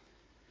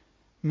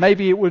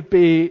 Maybe it would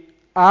be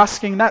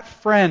asking that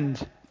friend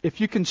if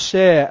you can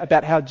share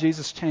about how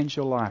Jesus changed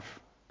your life.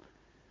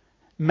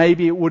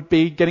 Maybe it would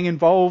be getting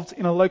involved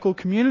in a local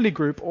community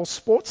group or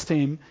sports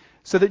team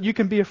so that you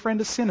can be a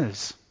friend of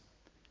sinners.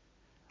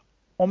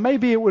 Or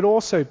maybe it would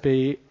also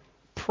be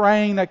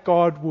praying that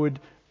God would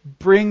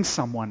bring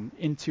someone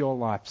into your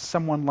life,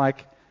 someone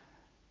like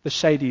the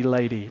shady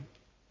lady,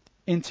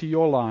 into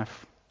your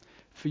life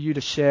for you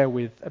to share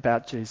with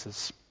about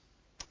Jesus.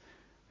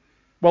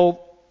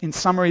 Well, in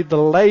summary, the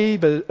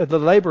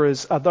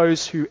laborers are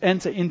those who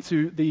enter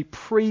into the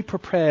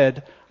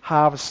pre-prepared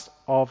harvest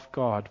of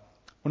God.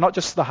 Well, not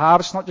just the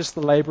harvest, not just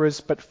the laborers,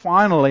 but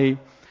finally,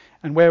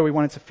 and where I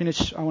wanted to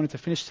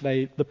finish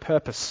today, the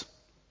purpose.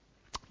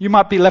 You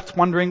might be left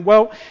wondering,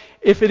 well,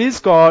 if it is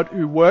God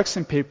who works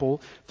in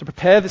people to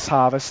prepare this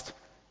harvest,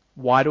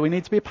 why do we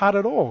need to be a part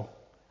at all?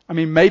 I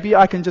mean, maybe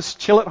I can just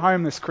chill at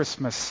home this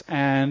Christmas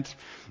and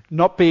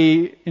not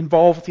be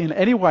involved in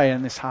any way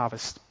in this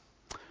harvest.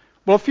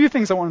 Well, a few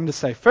things I wanted to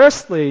say.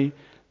 Firstly,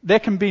 there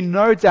can be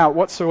no doubt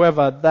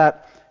whatsoever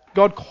that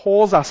God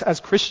calls us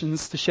as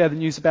Christians to share the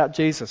news about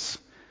Jesus.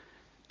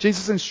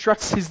 Jesus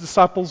instructs his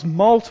disciples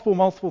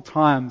multiple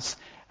times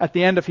at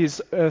the end of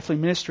his earthly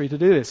ministry to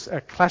do this. A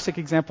classic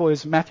example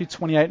is Matthew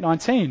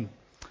 28:19.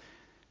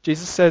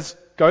 Jesus says,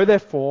 "Go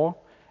therefore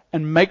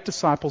and make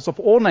disciples of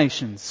all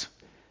nations,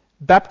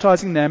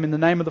 baptizing them in the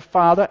name of the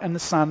Father and the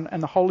Son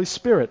and the Holy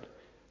Spirit,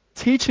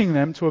 teaching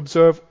them to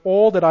observe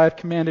all that I have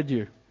commanded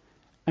you.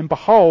 And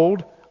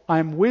behold, I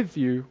am with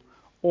you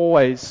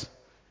always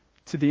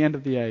to the end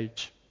of the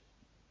age."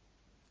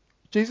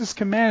 Jesus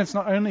commands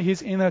not only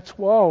his inner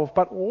 12,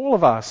 but all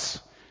of us,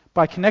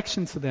 by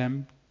connection to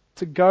them,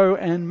 to go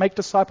and make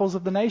disciples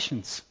of the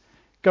nations.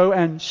 Go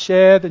and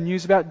share the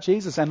news about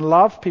Jesus and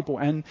love people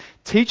and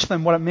teach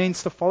them what it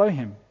means to follow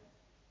him.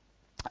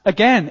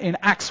 Again, in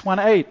Acts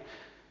 1:8,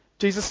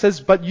 Jesus says,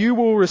 "But you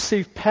will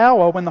receive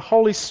power when the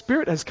Holy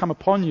Spirit has come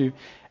upon you,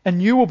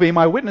 and you will be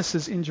my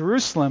witnesses in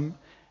Jerusalem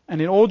and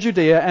in all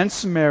Judea and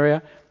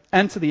Samaria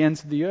and to the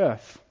ends of the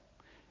earth."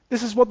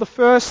 This is what the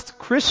first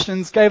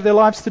Christians gave their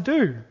lives to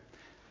do,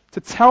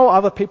 to tell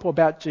other people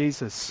about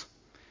Jesus.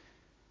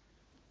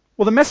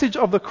 Well, the message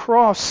of the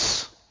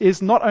cross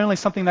is not only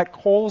something that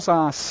calls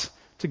us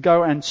to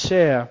go and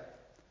share,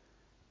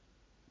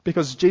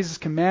 because Jesus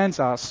commands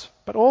us,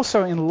 but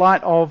also in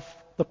light of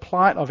the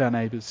plight of our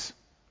neighbours.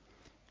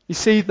 You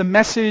see, the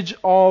message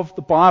of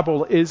the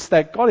Bible is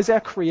that God is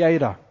our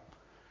creator,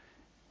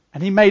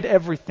 and he made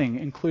everything,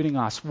 including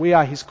us. We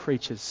are his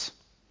creatures.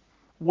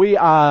 We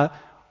are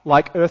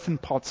like earthen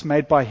pots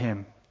made by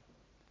him,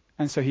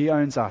 and so he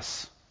owns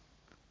us.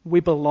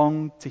 We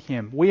belong to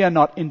him. We are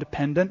not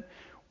independent.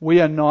 We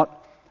are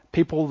not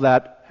people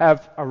that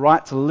have a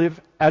right to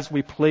live as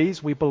we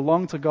please. We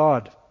belong to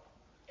God.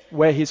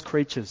 We're his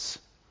creatures.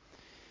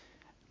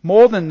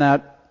 More than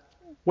that,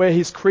 we're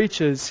his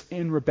creatures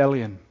in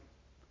rebellion.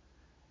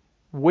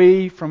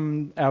 We,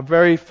 from our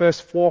very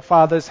first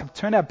forefathers, have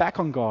turned our back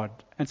on God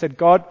and said,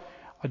 "God,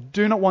 I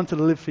do not want to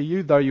live for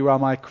you, though you are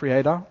my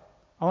creator.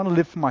 I want to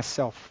live for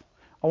myself.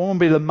 I want to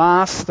be the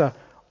master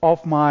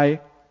of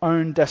my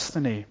own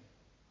destiny."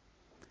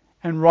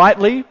 And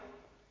rightly,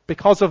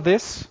 because of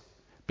this,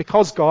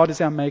 because God is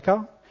our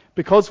maker,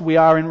 because we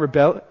are in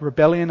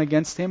rebellion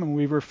against him and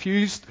we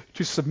refuse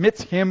to submit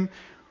to him,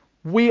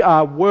 we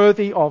are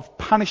worthy of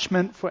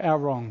punishment for our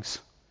wrongs.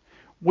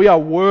 We are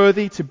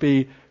worthy to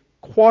be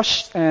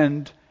quashed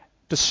and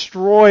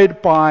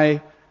destroyed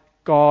by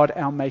God,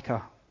 our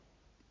Maker.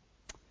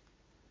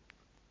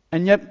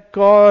 And yet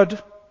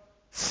God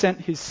sent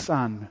his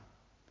Son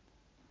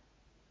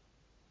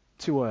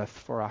to earth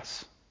for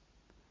us.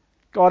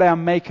 God, our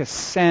Maker,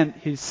 sent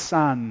his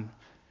Son,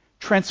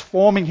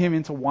 transforming him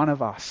into one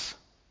of us.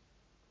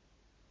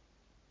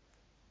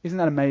 Isn't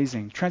that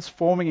amazing?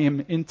 Transforming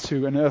him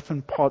into an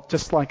earthen pot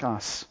just like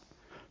us.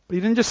 But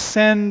he didn't just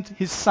send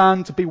his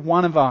Son to be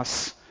one of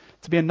us,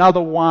 to be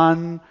another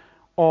one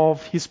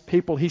of his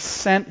people. He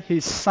sent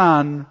his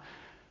Son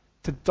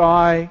to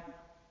die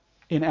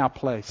in our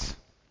place.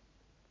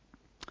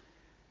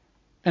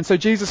 And so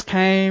Jesus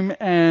came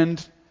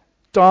and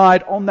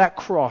died on that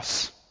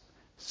cross,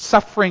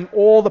 suffering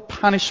all the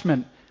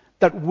punishment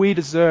that we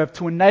deserve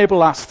to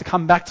enable us to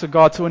come back to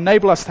God, to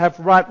enable us to have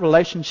right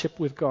relationship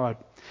with God.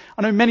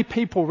 I know many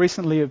people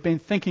recently have been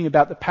thinking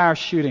about the Paris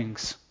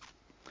shootings,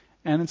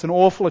 and it's an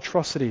awful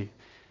atrocity.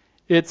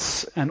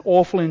 It's an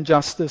awful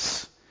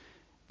injustice.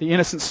 The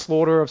innocent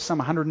slaughter of some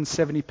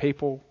 170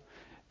 people,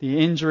 the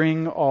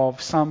injuring of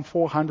some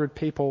 400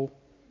 people.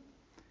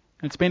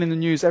 And it's been in the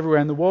news everywhere,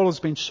 and the world has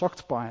been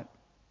shocked by it.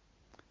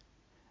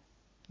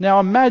 Now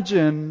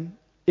imagine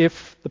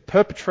if the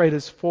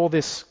perpetrators for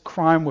this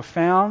crime were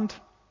found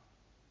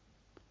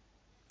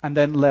and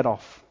then let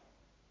off.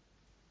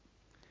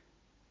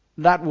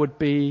 That would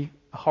be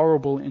a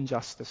horrible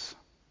injustice.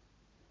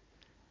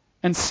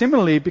 And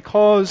similarly,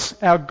 because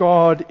our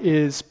God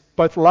is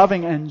both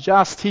loving and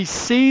just, he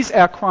sees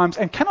our crimes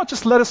and cannot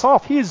just let us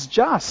off. He is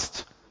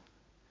just.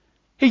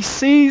 He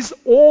sees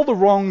all the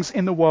wrongs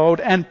in the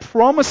world and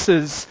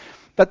promises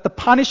that the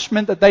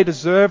punishment that they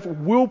deserve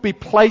will be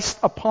placed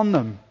upon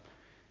them.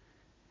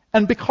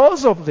 And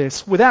because of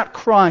this, without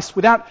Christ,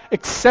 without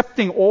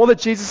accepting all that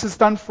Jesus has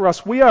done for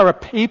us, we are a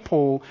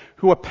people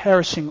who are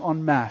perishing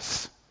en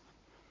masse.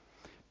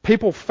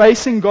 People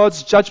facing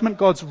God's judgment,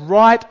 God's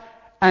right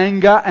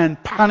anger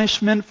and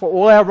punishment for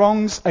all our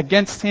wrongs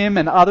against him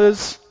and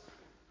others,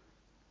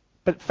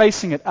 but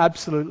facing it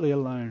absolutely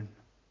alone.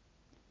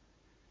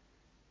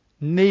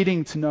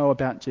 Needing to know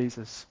about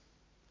Jesus.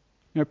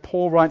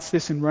 Paul writes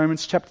this in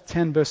Romans chapter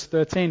 10, verse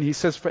 13. He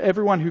says, "For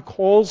everyone who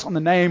calls on the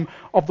name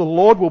of the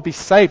Lord will be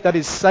saved." That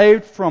is,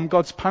 saved from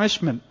God's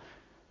punishment.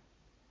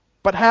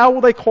 But how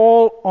will they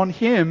call on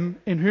him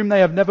in whom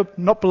they have never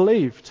not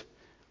believed?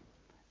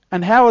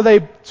 And how are they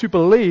to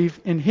believe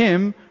in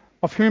him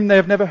of whom they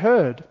have never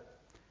heard?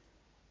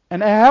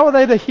 And how are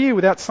they to hear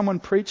without someone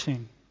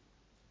preaching?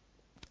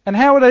 And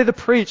how are they to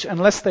preach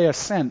unless they are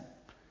sent?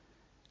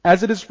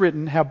 As it is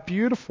written, how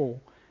beautiful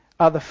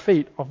are the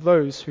feet of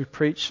those who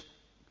preach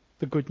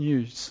the good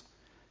news.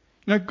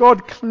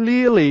 God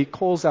clearly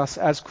calls us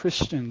as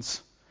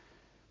Christians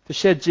to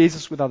share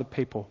Jesus with other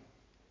people.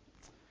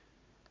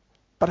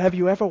 But have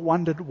you ever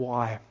wondered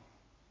why?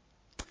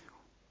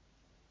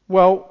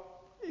 Well,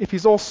 if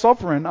he's all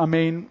sovereign,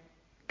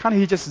 can't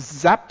he just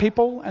zap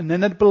people and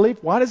then they'd believe?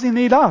 Why does he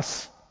need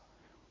us?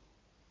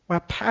 Well,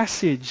 our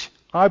passage,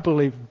 I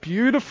believe,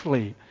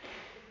 beautifully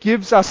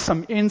gives us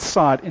some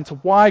insight into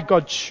why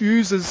God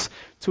chooses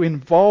to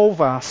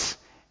involve us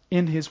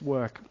in his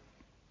work.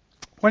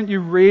 Why don't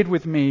you read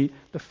with me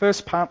the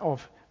first part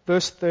of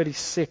verse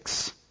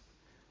 36.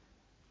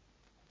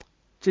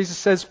 Jesus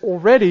says,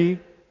 "Already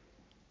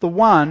the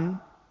one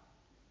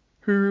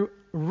who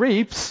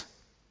reaps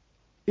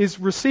is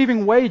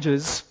receiving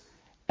wages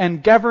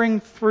and gathering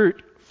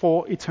fruit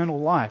for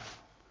eternal life."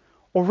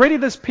 Already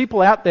there's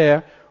people out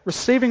there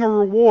receiving a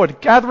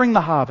reward, gathering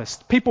the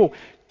harvest, people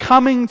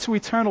coming to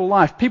eternal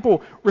life,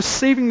 people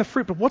receiving the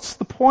fruit. But what's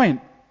the point?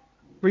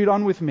 Read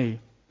on with me.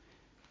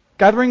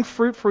 Gathering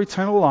fruit for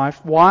eternal life.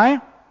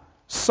 Why?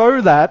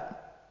 So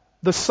that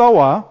the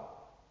sower,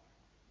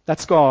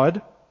 that's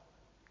God,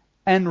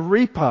 and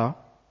reaper,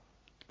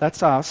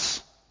 that's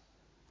us,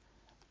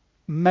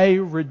 may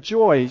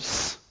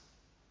rejoice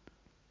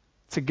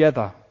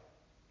together.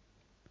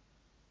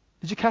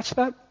 Did you catch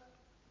that?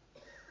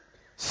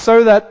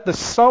 So that the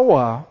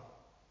sower,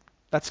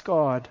 that's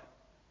God,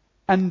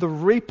 and the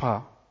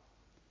reaper,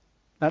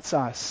 that's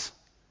us,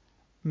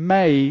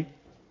 may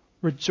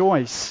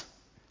rejoice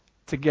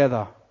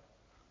together.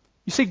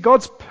 You see,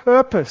 God's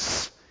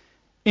purpose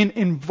in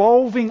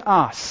involving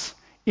us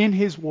in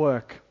his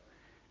work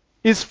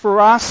is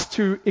for us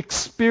to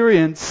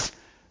experience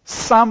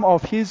some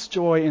of his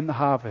joy in the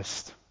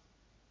harvest.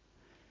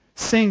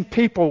 Seeing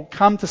people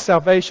come to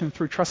salvation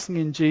through trusting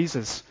in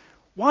Jesus.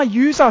 Why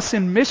use us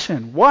in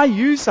mission? Why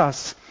use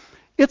us?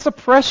 It's a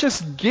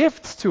precious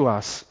gift to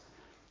us.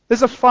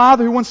 There's a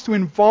Father who wants to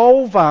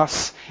involve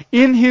us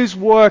in his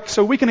work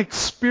so we can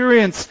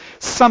experience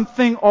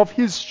something of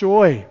his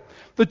joy.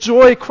 The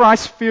joy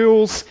Christ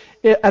feels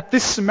at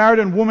this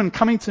Samaritan woman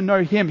coming to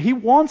know him. He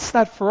wants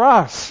that for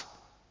us.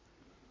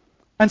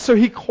 And so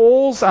he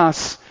calls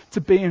us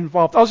to be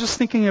involved. I was just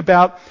thinking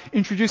about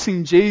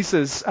introducing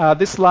Jesus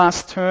this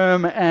last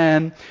term,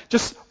 and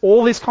just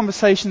all these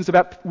conversations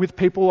with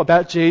people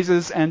about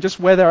Jesus and just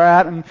where they're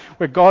at and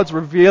where God's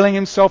revealing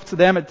himself to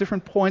them at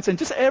different points. And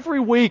just every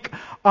week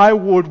I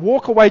would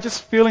walk away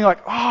just feeling like,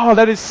 oh,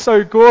 that is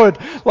so good.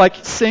 Like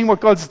seeing what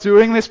God's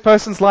doing in this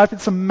person's life,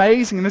 it's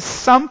amazing. And there's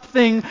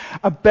something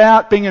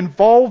about being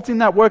involved in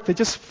that work that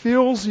just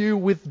fills you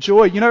with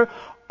joy. You know,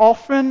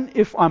 often,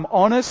 if I'm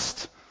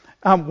honest,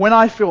 when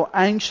I feel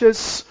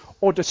anxious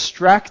or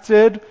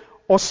distracted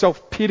or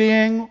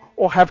self-pitying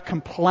or have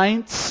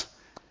complaints,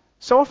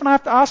 so often I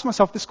have to ask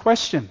myself this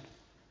question.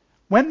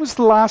 When was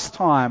the last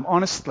time,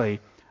 honestly,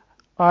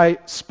 I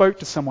spoke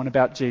to someone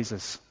about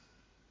Jesus?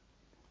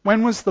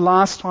 When was the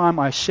last time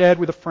I shared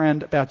with a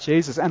friend about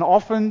Jesus? And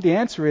often the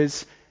answer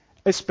is,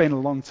 it's been a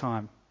long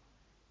time.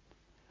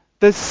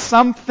 There's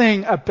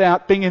something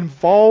about being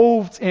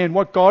involved in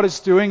what God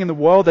is doing in the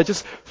world that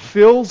just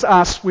fills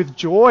us with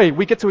joy.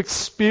 We get to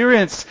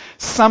experience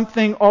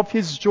something of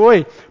his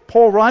joy.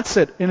 Paul writes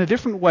it in a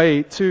different way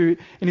in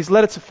his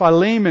letter to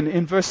Philemon.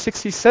 In verse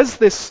 6, he says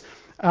this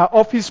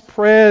of his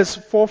prayers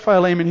for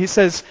Philemon. He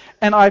says,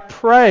 "And I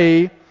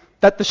pray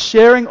that the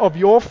sharing of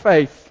your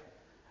faith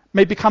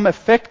may become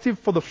effective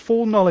for the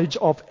full knowledge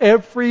of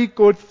every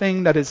good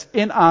thing that is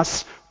in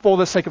us for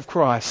the sake of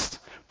Christ."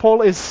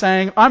 Paul is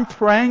saying, I'm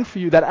praying for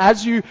you that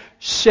as you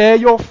share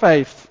your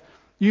faith,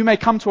 you may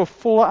come to a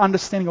fuller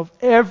understanding of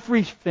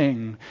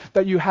everything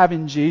that you have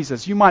in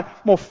Jesus. You might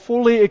more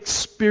fully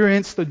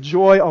experience the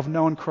joy of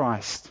knowing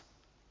Christ.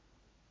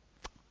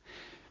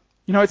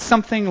 You know, it's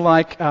something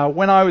like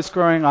when I was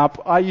growing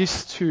up, I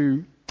used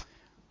to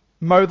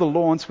mow the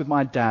lawns with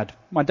my dad.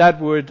 My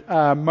dad would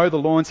mow the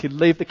lawns, he'd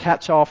leave the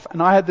catch off,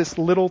 and I had this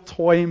little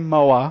toy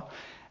mower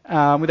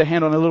with a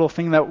hand on a little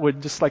thing that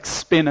would just like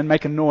spin and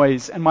make a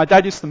noise. And my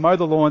dad used to mow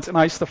the lawns, and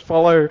I used to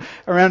follow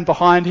around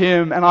behind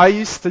him, and I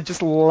used to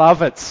just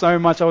love it so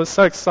much. I was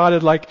so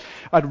excited, like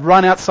I'd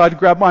run outside,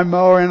 grab my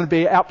mower, and I'd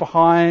be out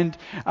behind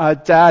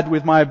Dad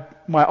with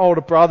my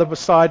older brother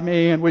beside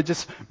me, and we'd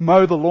just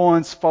mow the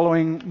lawns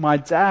following my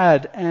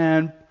dad.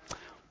 And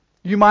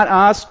you might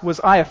ask, was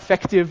I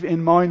effective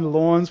in mowing the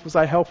lawns? Was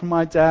I helping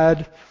my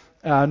dad?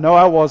 No,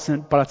 I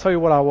wasn't, but I tell you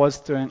what I was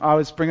doing. I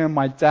was bringing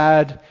my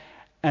dad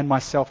and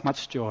myself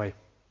much joy.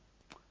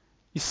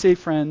 You see,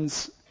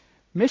 friends,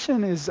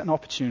 mission is an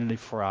opportunity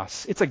for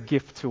us. It's a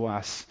gift to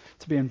us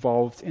to be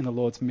involved in the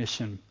Lord's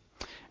mission.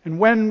 And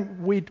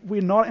when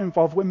we're not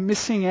involved, we're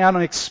missing out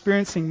on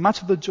experiencing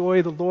much of the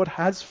joy the Lord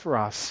has for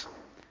us.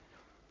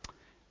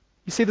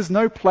 You see, there's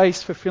no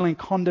place for feeling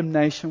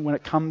condemnation when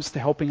it comes to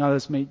helping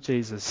others meet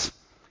Jesus.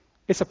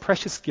 It's a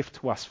precious gift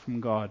to us from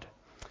God.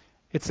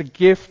 It's a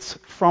gift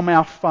from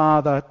our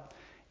Father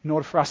in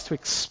order for us to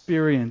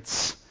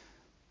experience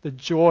the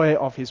joy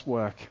of his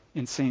work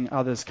in seeing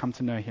others come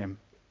to know him.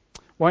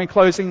 Well, in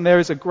closing, there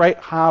is a great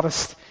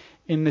harvest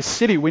in this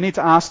city. We need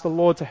to ask the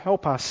Lord to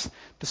help us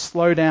to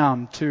slow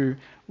down, to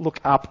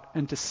look up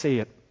and to see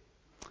it.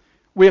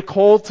 We are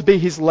called to be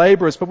his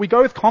laborers, but we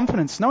go with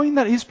confidence, knowing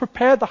that he's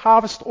prepared the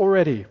harvest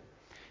already.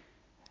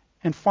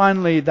 And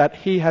finally, that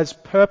he has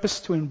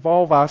purpose to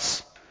involve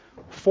us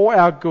for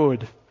our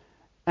good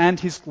and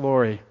his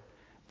glory,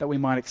 that we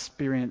might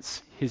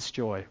experience his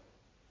joy.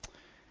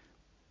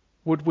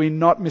 Would we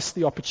not miss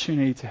the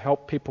opportunity to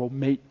help people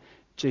meet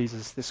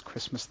Jesus this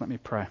Christmas? Let me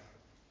pray.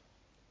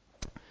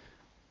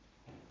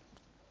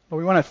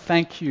 Lord, we want to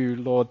thank you,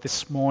 Lord,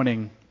 this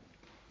morning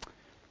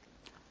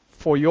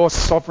for your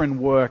sovereign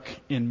work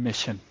in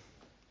mission.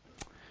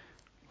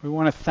 We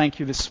want to thank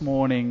you this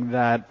morning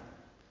that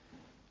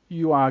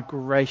you are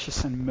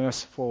gracious and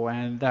merciful,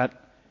 and that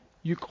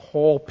you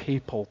call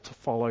people to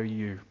follow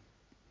you.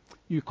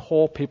 You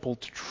call people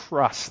to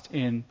trust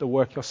in the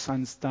work your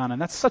Son's done. And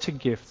that's such a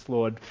gift,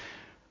 Lord.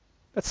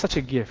 That's such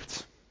a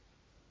gift.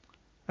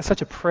 That's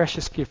such a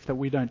precious gift that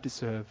we don't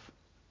deserve.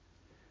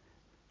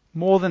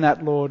 More than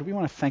that, Lord, we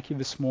want to thank you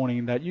this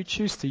morning that you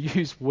choose to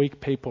use weak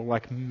people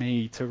like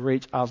me to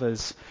reach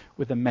others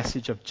with the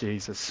message of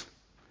Jesus.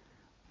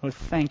 Lord,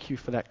 thank you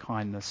for that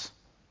kindness.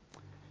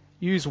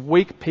 Use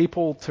weak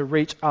people to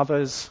reach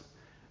others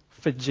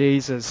for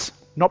Jesus,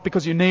 not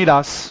because you need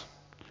us,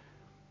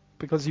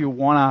 because you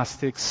want us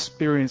to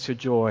experience your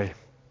joy.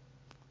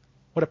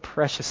 What a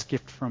precious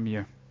gift from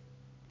you.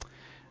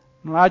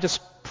 And I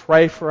just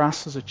pray for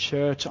us as a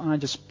church. I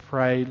just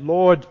pray,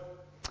 Lord,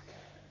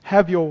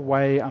 have your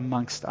way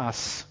amongst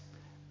us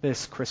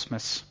this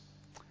Christmas.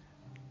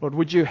 Lord,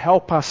 would you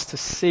help us to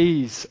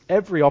seize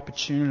every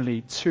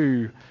opportunity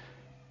to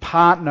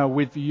partner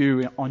with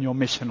you on your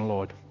mission,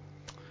 Lord?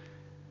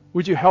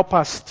 Would you help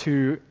us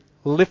to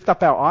lift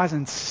up our eyes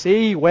and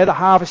see where the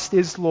harvest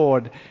is,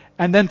 Lord,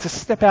 and then to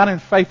step out in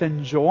faith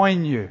and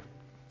join you.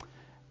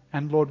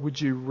 And Lord, would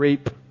you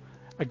reap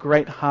a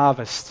great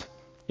harvest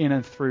in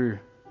and through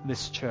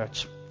this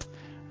church?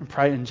 And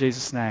pray in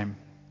Jesus' name.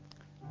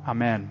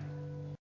 Amen.